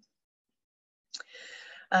tension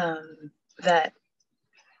that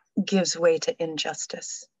gives way to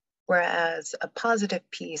injustice, whereas a positive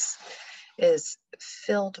peace is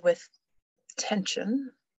filled with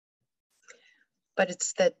tension but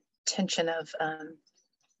it's the tension of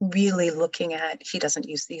really looking at, he doesn't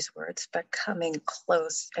use these words, but coming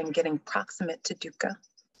close and getting proximate to dukkha,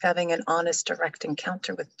 having an honest, direct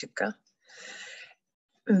encounter with dukkha,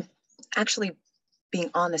 actually being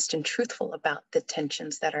honest and truthful about the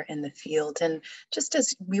tensions that are in the field. And just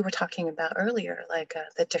as we were talking about earlier, like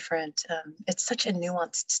the different, it's such a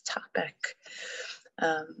nuanced topic.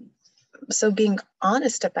 So being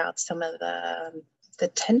honest about some of the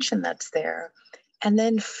tension that's there, and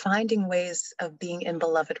then finding ways of being in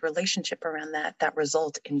beloved relationship around that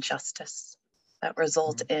result in justice, that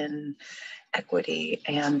result in equity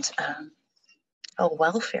and a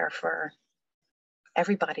welfare for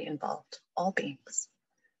everybody involved, all beings.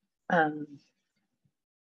 And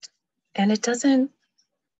it doesn't,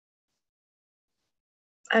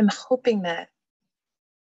 I'm hoping that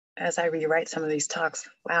as I rewrite some of these talks,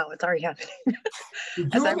 wow, it's already happening.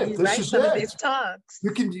 As I rewrite some of these talks.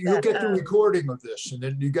 You'll get the recording of this, and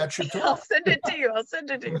then you got your talk. I'll send it to you,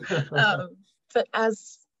 but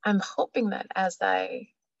as I'm hoping that as I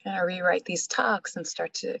kind of rewrite these talks and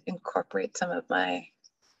start to incorporate some of my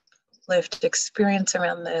lived experience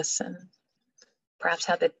around this, and perhaps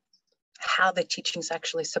how the teachings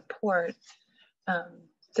actually support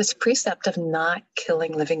this precept of not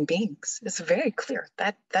killing living beings is very clear.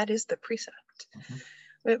 That is the precept.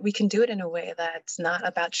 But we can do it in a way that's not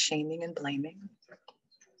about shaming and blaming.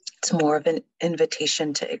 It's more of an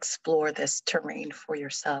invitation to explore this terrain for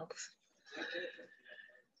yourself.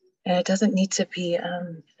 And it doesn't need to be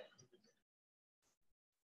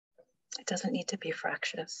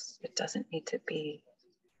fractious. It doesn't need to be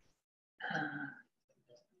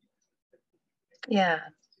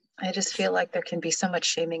I just feel like there can be so much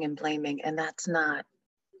shaming and blaming, and that's not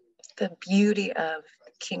the beauty of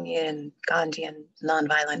Kingian, Gandhian,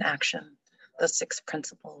 nonviolent action. The 6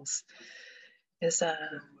 principles is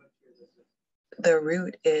the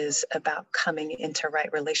root is about coming into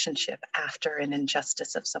right relationship after an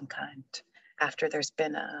injustice of some kind, after there's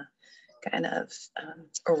been a kind of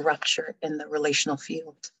a rupture in the relational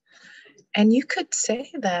field. And you could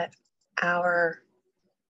say that our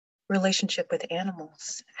relationship with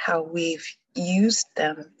animals, how we've used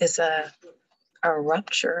them, is a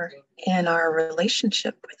rupture in our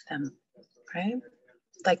relationship with them, right?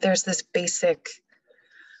 Like there's this basic,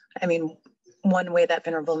 one way that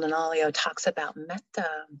Venerable Nanalio talks about metta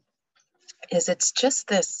is it's just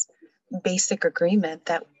this basic agreement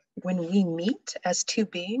that when we meet as 2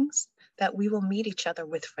 beings, that we will meet each other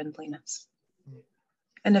with friendliness.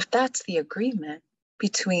 And if that's the agreement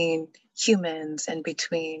between humans and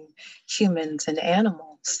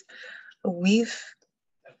animals, we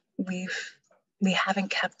haven't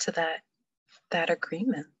kept to that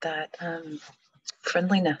agreement, that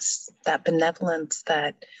friendliness, that benevolence,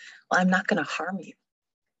 that, well, I'm not going to harm you.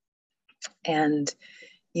 And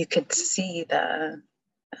you could see the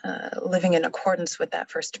living in accordance with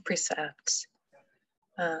that first precept.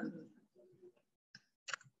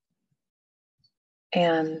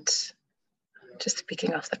 And just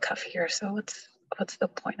speaking off the cuff here, so what's the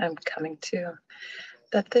point I'm coming to?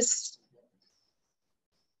 That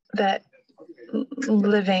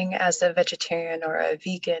living as a vegetarian or a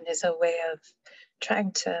vegan is a way of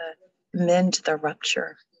trying to mend the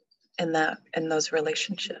rupture in those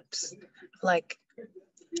relationships. Like,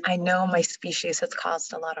 I know my species has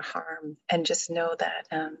caused a lot of harm, and just know that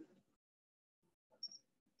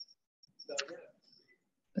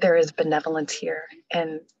there is benevolence here,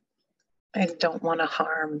 and I don't want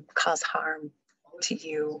to cause harm to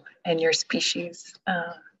you and your species.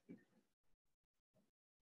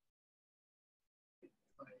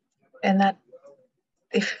 And that,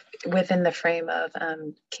 if within the frame of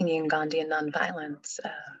Kingian, Gandhian nonviolence,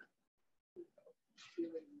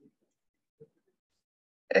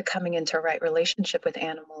 coming into right relationship with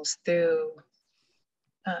animals through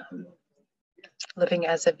living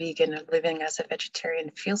as a vegan and living as a vegetarian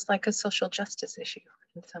feels like a social justice issue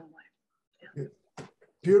in some way. Yeah.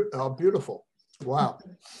 Beautiful. Wow.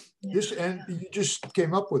 Yeah. And you just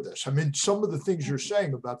came up with this. Some of the things you're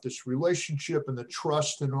saying about this relationship and the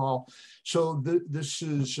trust and all. So this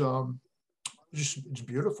is it's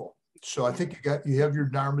beautiful. So I think you have your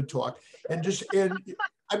Dharma talk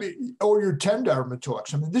or your 10 Dharma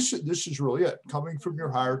talks. This is really it. Coming from your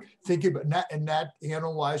heart, thinking about not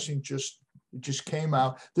analyzing, it just came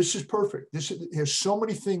out. This is perfect. This has so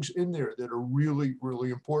many things in there that are really, really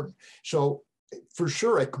important. So for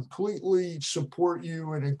sure, I completely support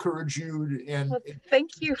you and encourage you.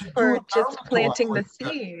 Thank you for just planting the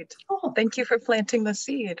seed. Thank you for planting the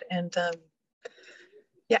seed. And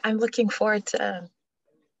I'm looking forward to.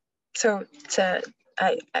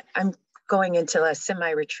 I'm going into a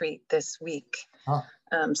semi-retreat this week Huh.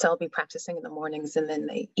 So I'll be practicing in the mornings and then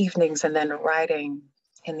the evenings, and then writing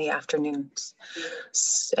in the afternoons,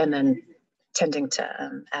 and then tending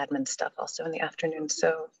to admin stuff also in the afternoon.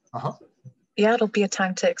 So yeah, it'll be a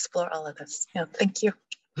time to explore all of this. Yeah, thank you.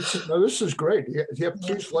 This is great. Yeah,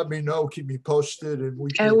 please let me know, keep me posted,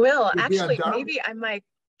 and I will. Actually, maybe I might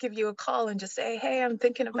give you a call and just say, hey, I'm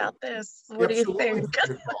thinking about this. What do you think?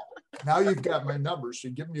 Now you've got my number, so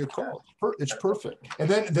give me a call. It's perfect. And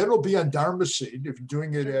then it'll be on Dharma Seed if you're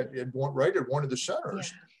doing it at one of the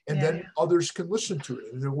centers. And then others can listen to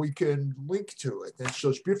it, and then we can link to it. And so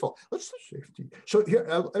it's beautiful. What's the safety? So here,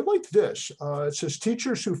 I like this. It says,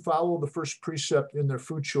 teachers who follow the first precept in their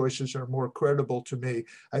food choices are more credible to me.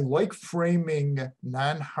 I like framing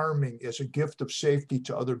non-harming as a gift of safety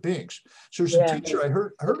to other beings. So as a teacher, I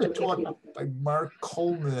heard a talk by Mark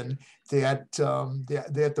Coleman that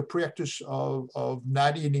the practice of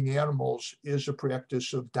not eating animals is a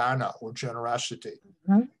practice of dana, or generosity.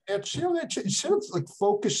 Mm-hmm. It's, instead of like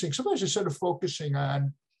focusing, sometimes instead of focusing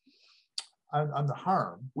on the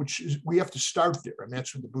harm, which is, we have to start there, and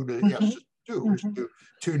that's what the Buddha has to do, is to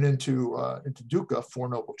tune into dukkha, Four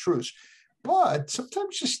Noble Truths. But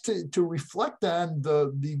sometimes just to reflect on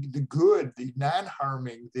the good, the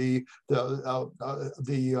non-harming, the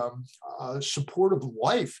supportive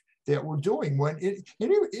life that we're doing, even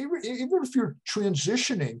if you're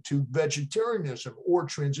transitioning to vegetarianism or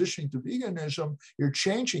transitioning to veganism, you're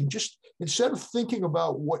changing. Just instead of thinking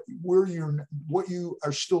about what you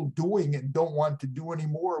are still doing and don't want to do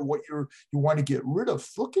anymore, what you want to get rid of,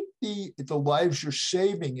 look at the lives you're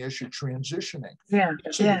saving as you're transitioning.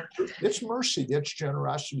 It's mercy. That's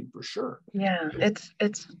generosity for sure. Yeah,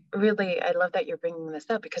 it's really, I love that you're bringing this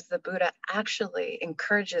up, because the Buddha actually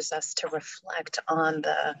encourages us to reflect on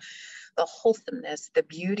the wholesomeness, the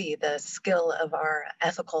beauty, the skill of our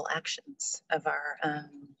ethical actions, of our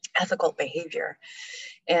ethical behavior,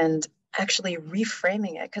 and actually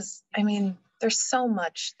reframing it. Because I mean, there's so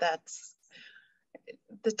much that's,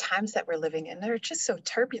 the times that we're living in, they're just so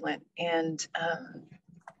turbulent, and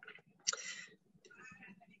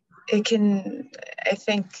I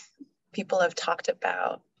think people have talked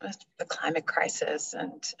about the climate crisis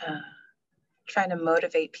and trying to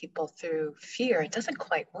motivate people through fear. It doesn't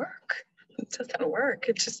quite work. It doesn't work.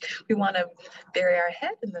 It's just, we want to bury our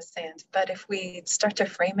head in the sand. But if we start to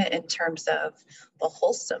frame it in terms of the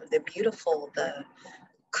wholesome, the beautiful, the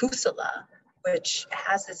kusala, which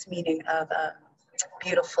has this meaning of a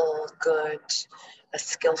beautiful, good, a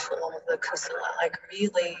skillful, the kusala, like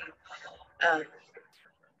really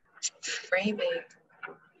framing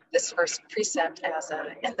this first precept as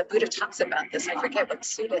and the Buddha talks about this. I forget what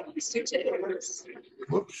sutta it is.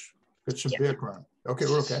 Whoops, it's a background. Okay,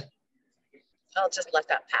 we're okay. I'll just let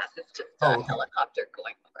that pass. It's just a helicopter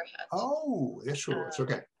going overhead. Oh, yes, sure. It's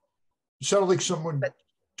okay. It sounded like someone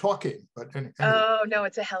talking, but anyway. Oh, no,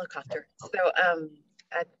 it's a helicopter. Okay. So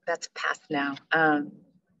that's past now.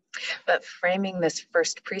 But framing this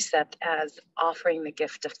first precept as offering the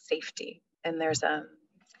gift of safety. And there is a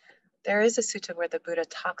sutta where the Buddha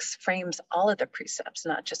frames all of the precepts,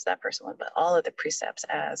 not just that first one, but all of the precepts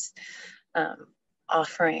as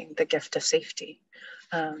offering the gift of safety,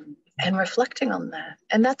 and reflecting on that.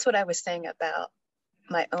 And that's what I was saying about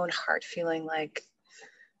my own heart feeling like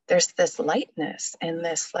there's this lightness and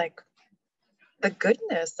this, like, the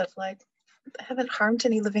goodness of, like, I haven't harmed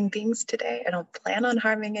any living beings today. I don't plan on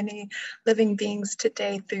harming any living beings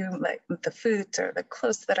today through the foods or the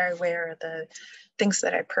clothes that I wear, the things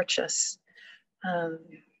that I purchase. And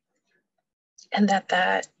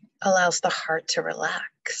that allows the heart to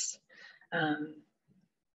relax. And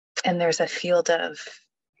there's a field of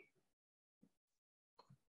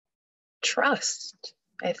trust,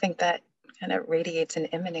 I think, that kind of radiates and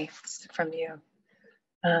emanates from you.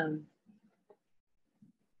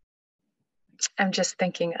 I'm just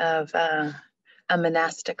thinking of a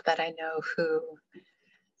monastic that I know who,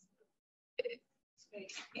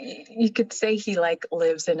 you could say he like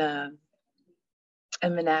lives in a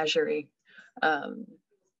menagerie,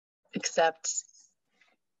 except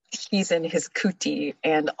he's in his kuti,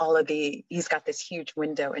 and he's got this huge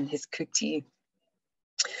window in his kuti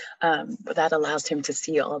that allows him to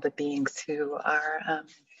see all the beings who are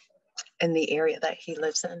in the area that he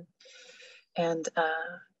lives in. And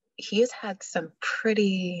he has had some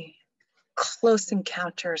pretty close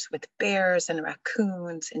encounters with bears and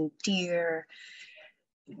raccoons and deer,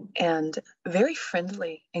 and very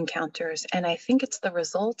friendly encounters. And I think it's the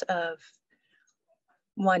result of,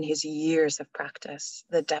 one, his years of practice,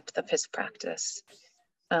 the depth of his practice.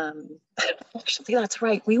 Actually, that's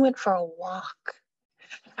right. We went for a walk.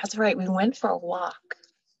 That's right. We went for a walk.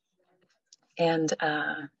 And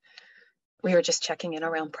we were just checking in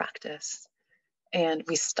around practice, and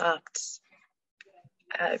we stopped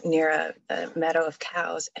near a meadow of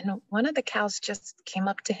cows, and one of the cows just came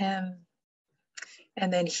up to him,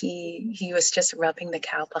 and then he was just rubbing the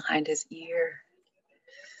cow behind his ear.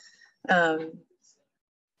 And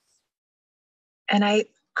I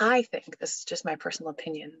think, this is just my personal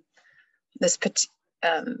opinion, the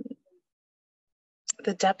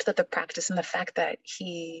depth of the practice and the fact that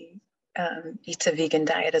he eats a vegan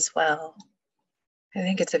diet as well. I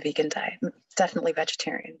think it's a vegan diet, definitely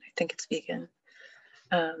vegetarian. I think it's vegan.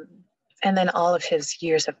 And then all of his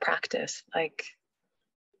years of practice, like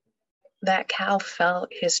that cow felt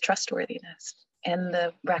his trustworthiness. And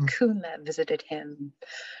the raccoon that visited him,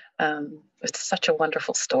 it's such a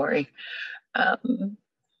wonderful story.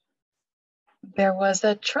 There was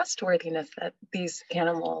a trustworthiness that these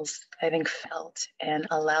animals, I think, felt and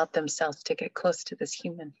allowed themselves to get close to this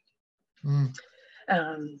human.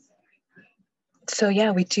 So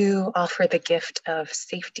yeah, we do offer the gift of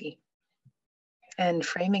safety, and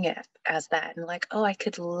framing it as that, and like, oh, I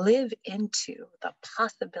could live into the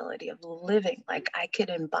possibility of living, like I could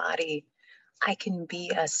embody, I can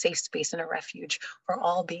be a safe space and a refuge for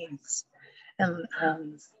all beings. And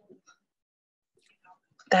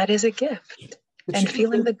that is a gift. And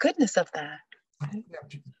feeling the goodness of that.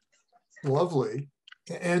 Lovely.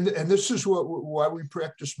 And this is why we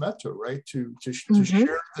practice metta, right? To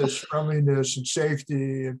share this friendliness and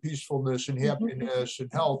safety and peacefulness and happiness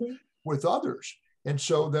and health with others. And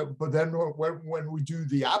so but then when we do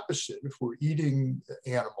the opposite, if we're eating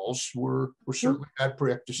animals, we're certainly not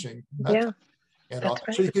practicing metta. Yeah. And That's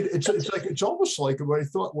right. so you could, it's almost like what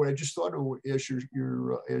I just thought of as you're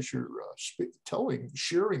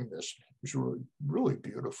sharing this was really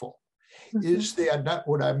beautiful. Is that not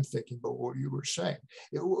what I'm thinking, but what you were saying?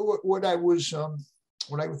 What I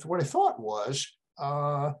thought was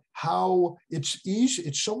how it's easy.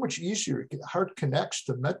 It's so much easier. Heart connects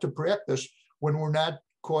to metta practice when we're not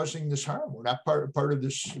causing this harm. We're not part of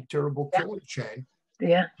this terrible killing chain.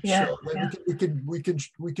 Yeah. So we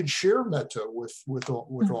can share metta with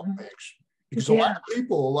all beings, because a lot of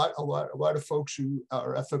people, a lot of folks who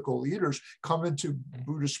are ethical leaders come into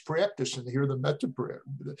Buddhist practice and hear the metta prayer,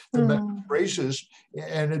 the metta phrases,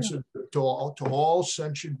 and it's to all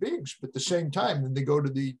sentient beings. But at the same time, then they go to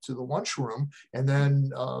the lunchroom, and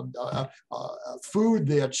then food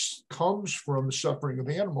that comes from the suffering of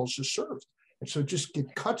animals is served. And so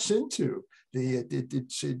it cuts into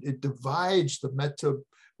it divides the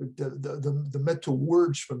metta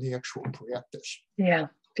words from the actual practice. Yeah,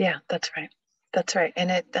 that's right.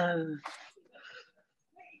 And it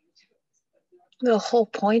the whole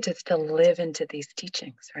point is to live into these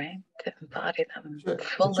teachings, right? To embody them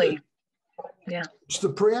fully. Yeah. It's the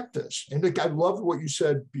practice. And I love what you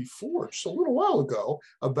said before, just a little while ago,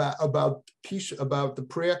 about peace, about the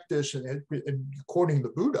practice, and quoting the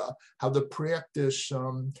Buddha, how the practice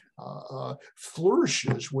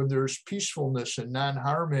flourishes when there's peacefulness and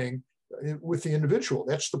non-harming with the individual.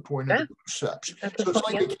 That's the point of the precepts. So it's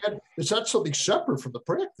like it's not something separate from the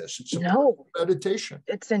practice. It's a meditation.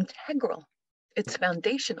 It's integral. It's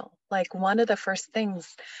foundational. Like one of the first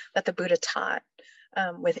things that the Buddha taught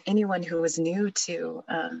with anyone who was new to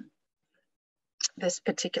this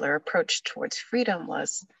particular approach towards freedom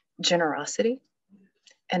was generosity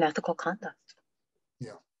and ethical conduct.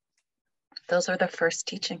 Yeah. Those are the first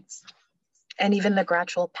teachings. And even the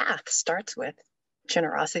gradual path starts with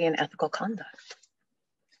generosity and ethical conduct.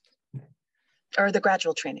 Or the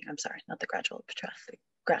gradual training, I'm sorry, not the gradual path, the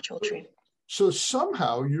gradual training. So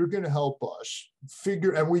somehow you're going to help us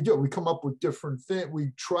figure, and we come up with different things.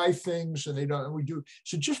 We try things, and we do.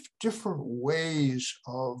 So just different ways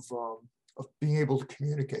of being able to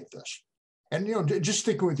communicate this. And just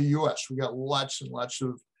sticking with the U.S., we got lots and lots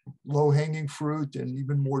of low-hanging fruit and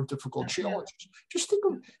even more difficult challenges. Just think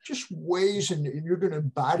of just ways, and you're going to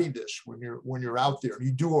embody this when you're out there.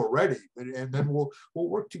 You do already, and then we'll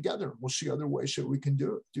work together, and we'll see other ways that we can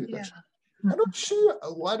do this. Yeah. I don't see a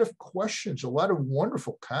lot of questions, a lot of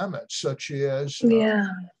wonderful comments, such as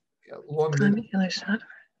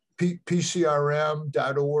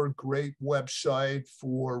PCRM.org, great website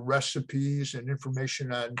for recipes and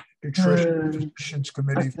information on nutrition, Physicians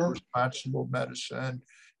Committee for Responsible Medicine.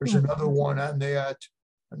 There's another one on that,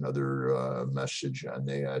 another message on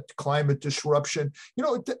that, climate disruption.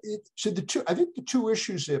 I think the two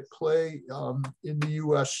issues that play in the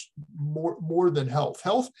U.S. more than health.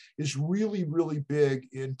 Health is really, really big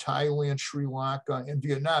in Thailand, Sri Lanka, and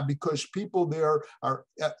Vietnam, because people there are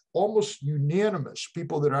almost unanimous.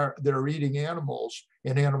 People that are eating animals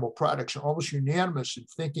and animal products are almost unanimous in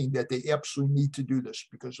thinking that they absolutely need to do this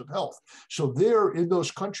because of health. So they're in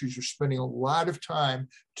those countries are spending a lot of time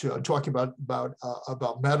talking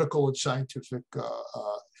about medical and scientific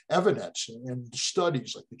evidence and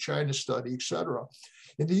studies like the China study, et cetera.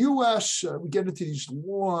 In the US, we get into these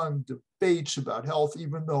long debates about health,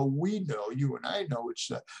 even though we know, you and I know,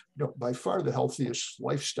 it's by far the healthiest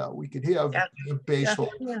lifestyle we could have, based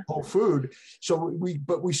whole food. So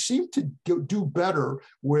we seem to do better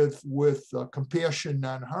with compassion,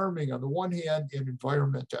 non-harming on the one hand, and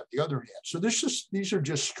environment on the other hand. So these are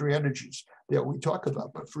just strategies that we talk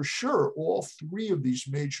about. But for sure, all three of these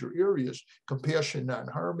major areas, compassion,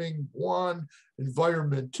 non-harming, 1,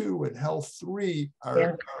 environment 2, and health 3,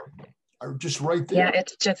 are just right there. Yeah,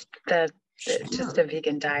 it's just just a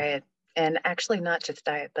vegan diet, and actually not just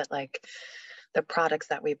diet, but like the products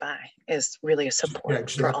that we buy is really a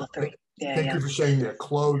support for all three. Thank you for saying that.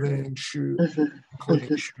 Clothing, shoes,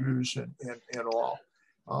 including shoes and all.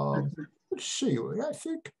 Let's see. I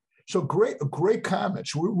think so. Great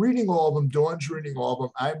comments. We're reading all of them. Dawn's reading all of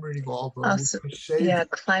them. I'm reading all of them. Also,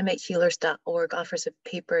 climatehealers.org offers a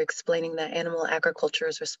paper explaining that animal agriculture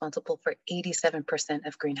is responsible for 87%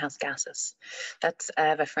 of greenhouse gases. I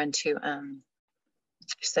have a friend who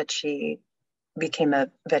said she became a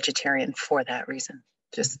vegetarian for that reason,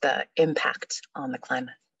 just the impact on the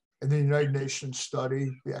climate. And the United Nations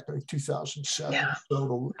study back in 2007.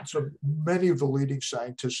 So many of the leading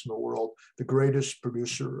scientists in the world, the greatest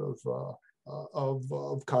producer of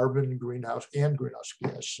carbon and greenhouse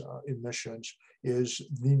gas emissions is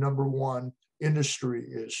the #1 industry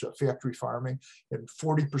is factory farming, and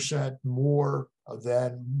 40% more of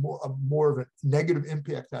a negative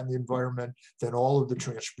impact on the environment than all of the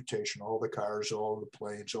transportation, all the cars, all the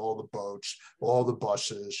planes, all the boats, all the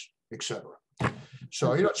buses, etc.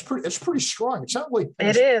 So it's pretty strong. It's not like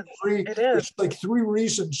it's like 3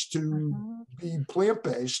 reasons to be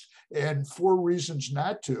plant-based and 4 reasons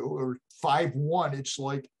not to, or 5-1. It's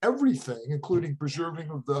like everything, including preserving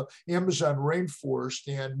of the Amazon rainforest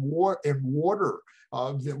and water,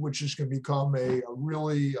 which is going to become a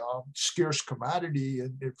really scarce commodity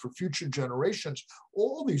and for future generations.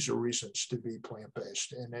 All these are reasons to be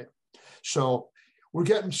plant-based, so we're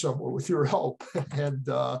getting somewhere with your help, and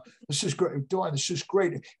this is great. Dawn, this is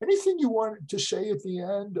great. Anything you wanted to say at the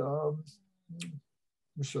end?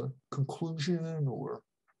 There's a conclusion, or?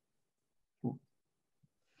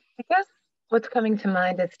 I guess what's coming to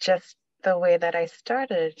mind is just the way that I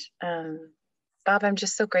started. Bob, I'm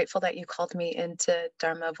just so grateful that you called me into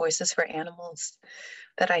Dharma Voices for Animals,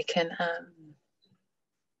 that I can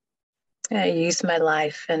use my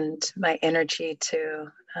life and my energy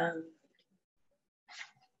to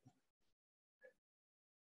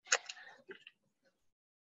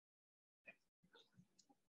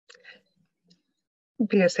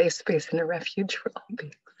be a safe space and a refuge for all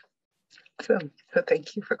beings. So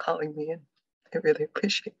thank you for calling me in. I really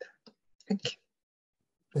appreciate that. Thank you.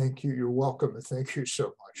 Thank you. You're welcome, and thank you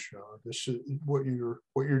so much. This is what you're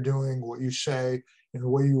doing, what you say, and the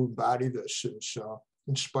way you embody this is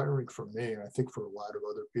inspiring for me, and I think for a lot of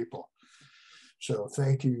other people. So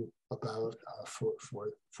thank you for that,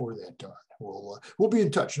 Dawn. We'll be in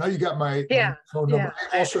touch. Now you got my phone number.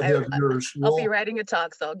 I also have yours. I'll be writing a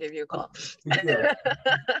talk, so I'll give you a call.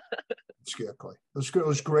 Exactly. It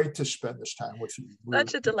was great to spend this time with you.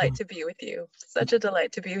 Such a delight to be with you. Such a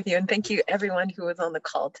delight to be with you. And thank you everyone who was on the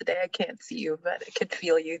call today. I can't see you, but I could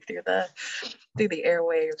feel you through the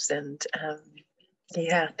airwaves. And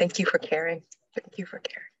thank you for caring. Thank you for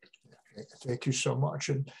caring. Thank you so much.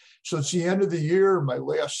 And so it's the end of the year. My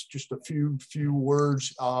last, just a few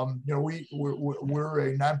words. We're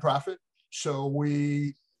a nonprofit, so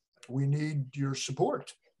we need your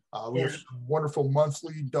support. We have some wonderful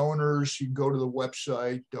monthly donors. You can go to the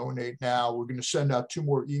website, donate now. We're going to send out 2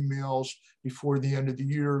 more emails before the end of the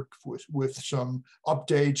year with some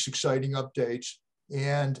updates, exciting updates.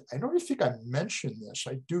 And I don't think I mentioned this.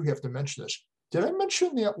 I do have to mention this. Did I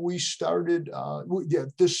mention that we started,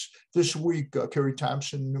 this week, Carrie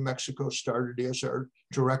Thompson, New Mexico, started as our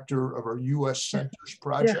director of our U.S. Centers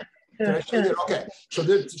project? Did I say that? Okay, so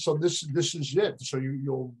this is it. So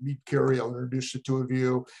you'll meet Carrie. I'll introduce the 2 of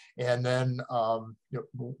you, and then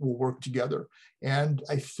we'll work together. And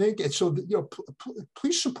I think it's so.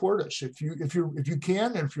 Please support us if you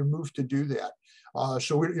can, and if you're moved to do that.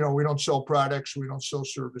 So we don't sell products, we don't sell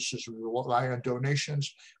services, we rely on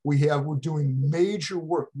donations. We're doing major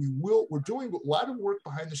work. We're doing a lot of work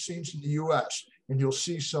behind the scenes in the U.S. and you'll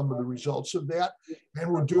see some of the results of that.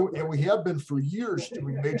 And we have been for years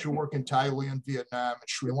doing major work in Thailand, Vietnam, and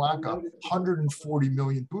Sri Lanka, 140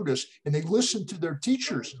 million Buddhists, and they listen to their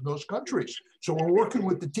teachers in those countries. So we're working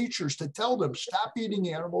with the teachers to tell them, stop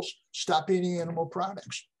eating animals, stop eating animal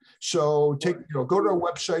products. So go to our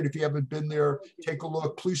website if you haven't been there, take a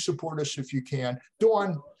look, please support us if you can.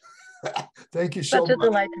 Dawn, thank you so much. Such a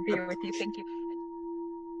delight to be with you. Thank you.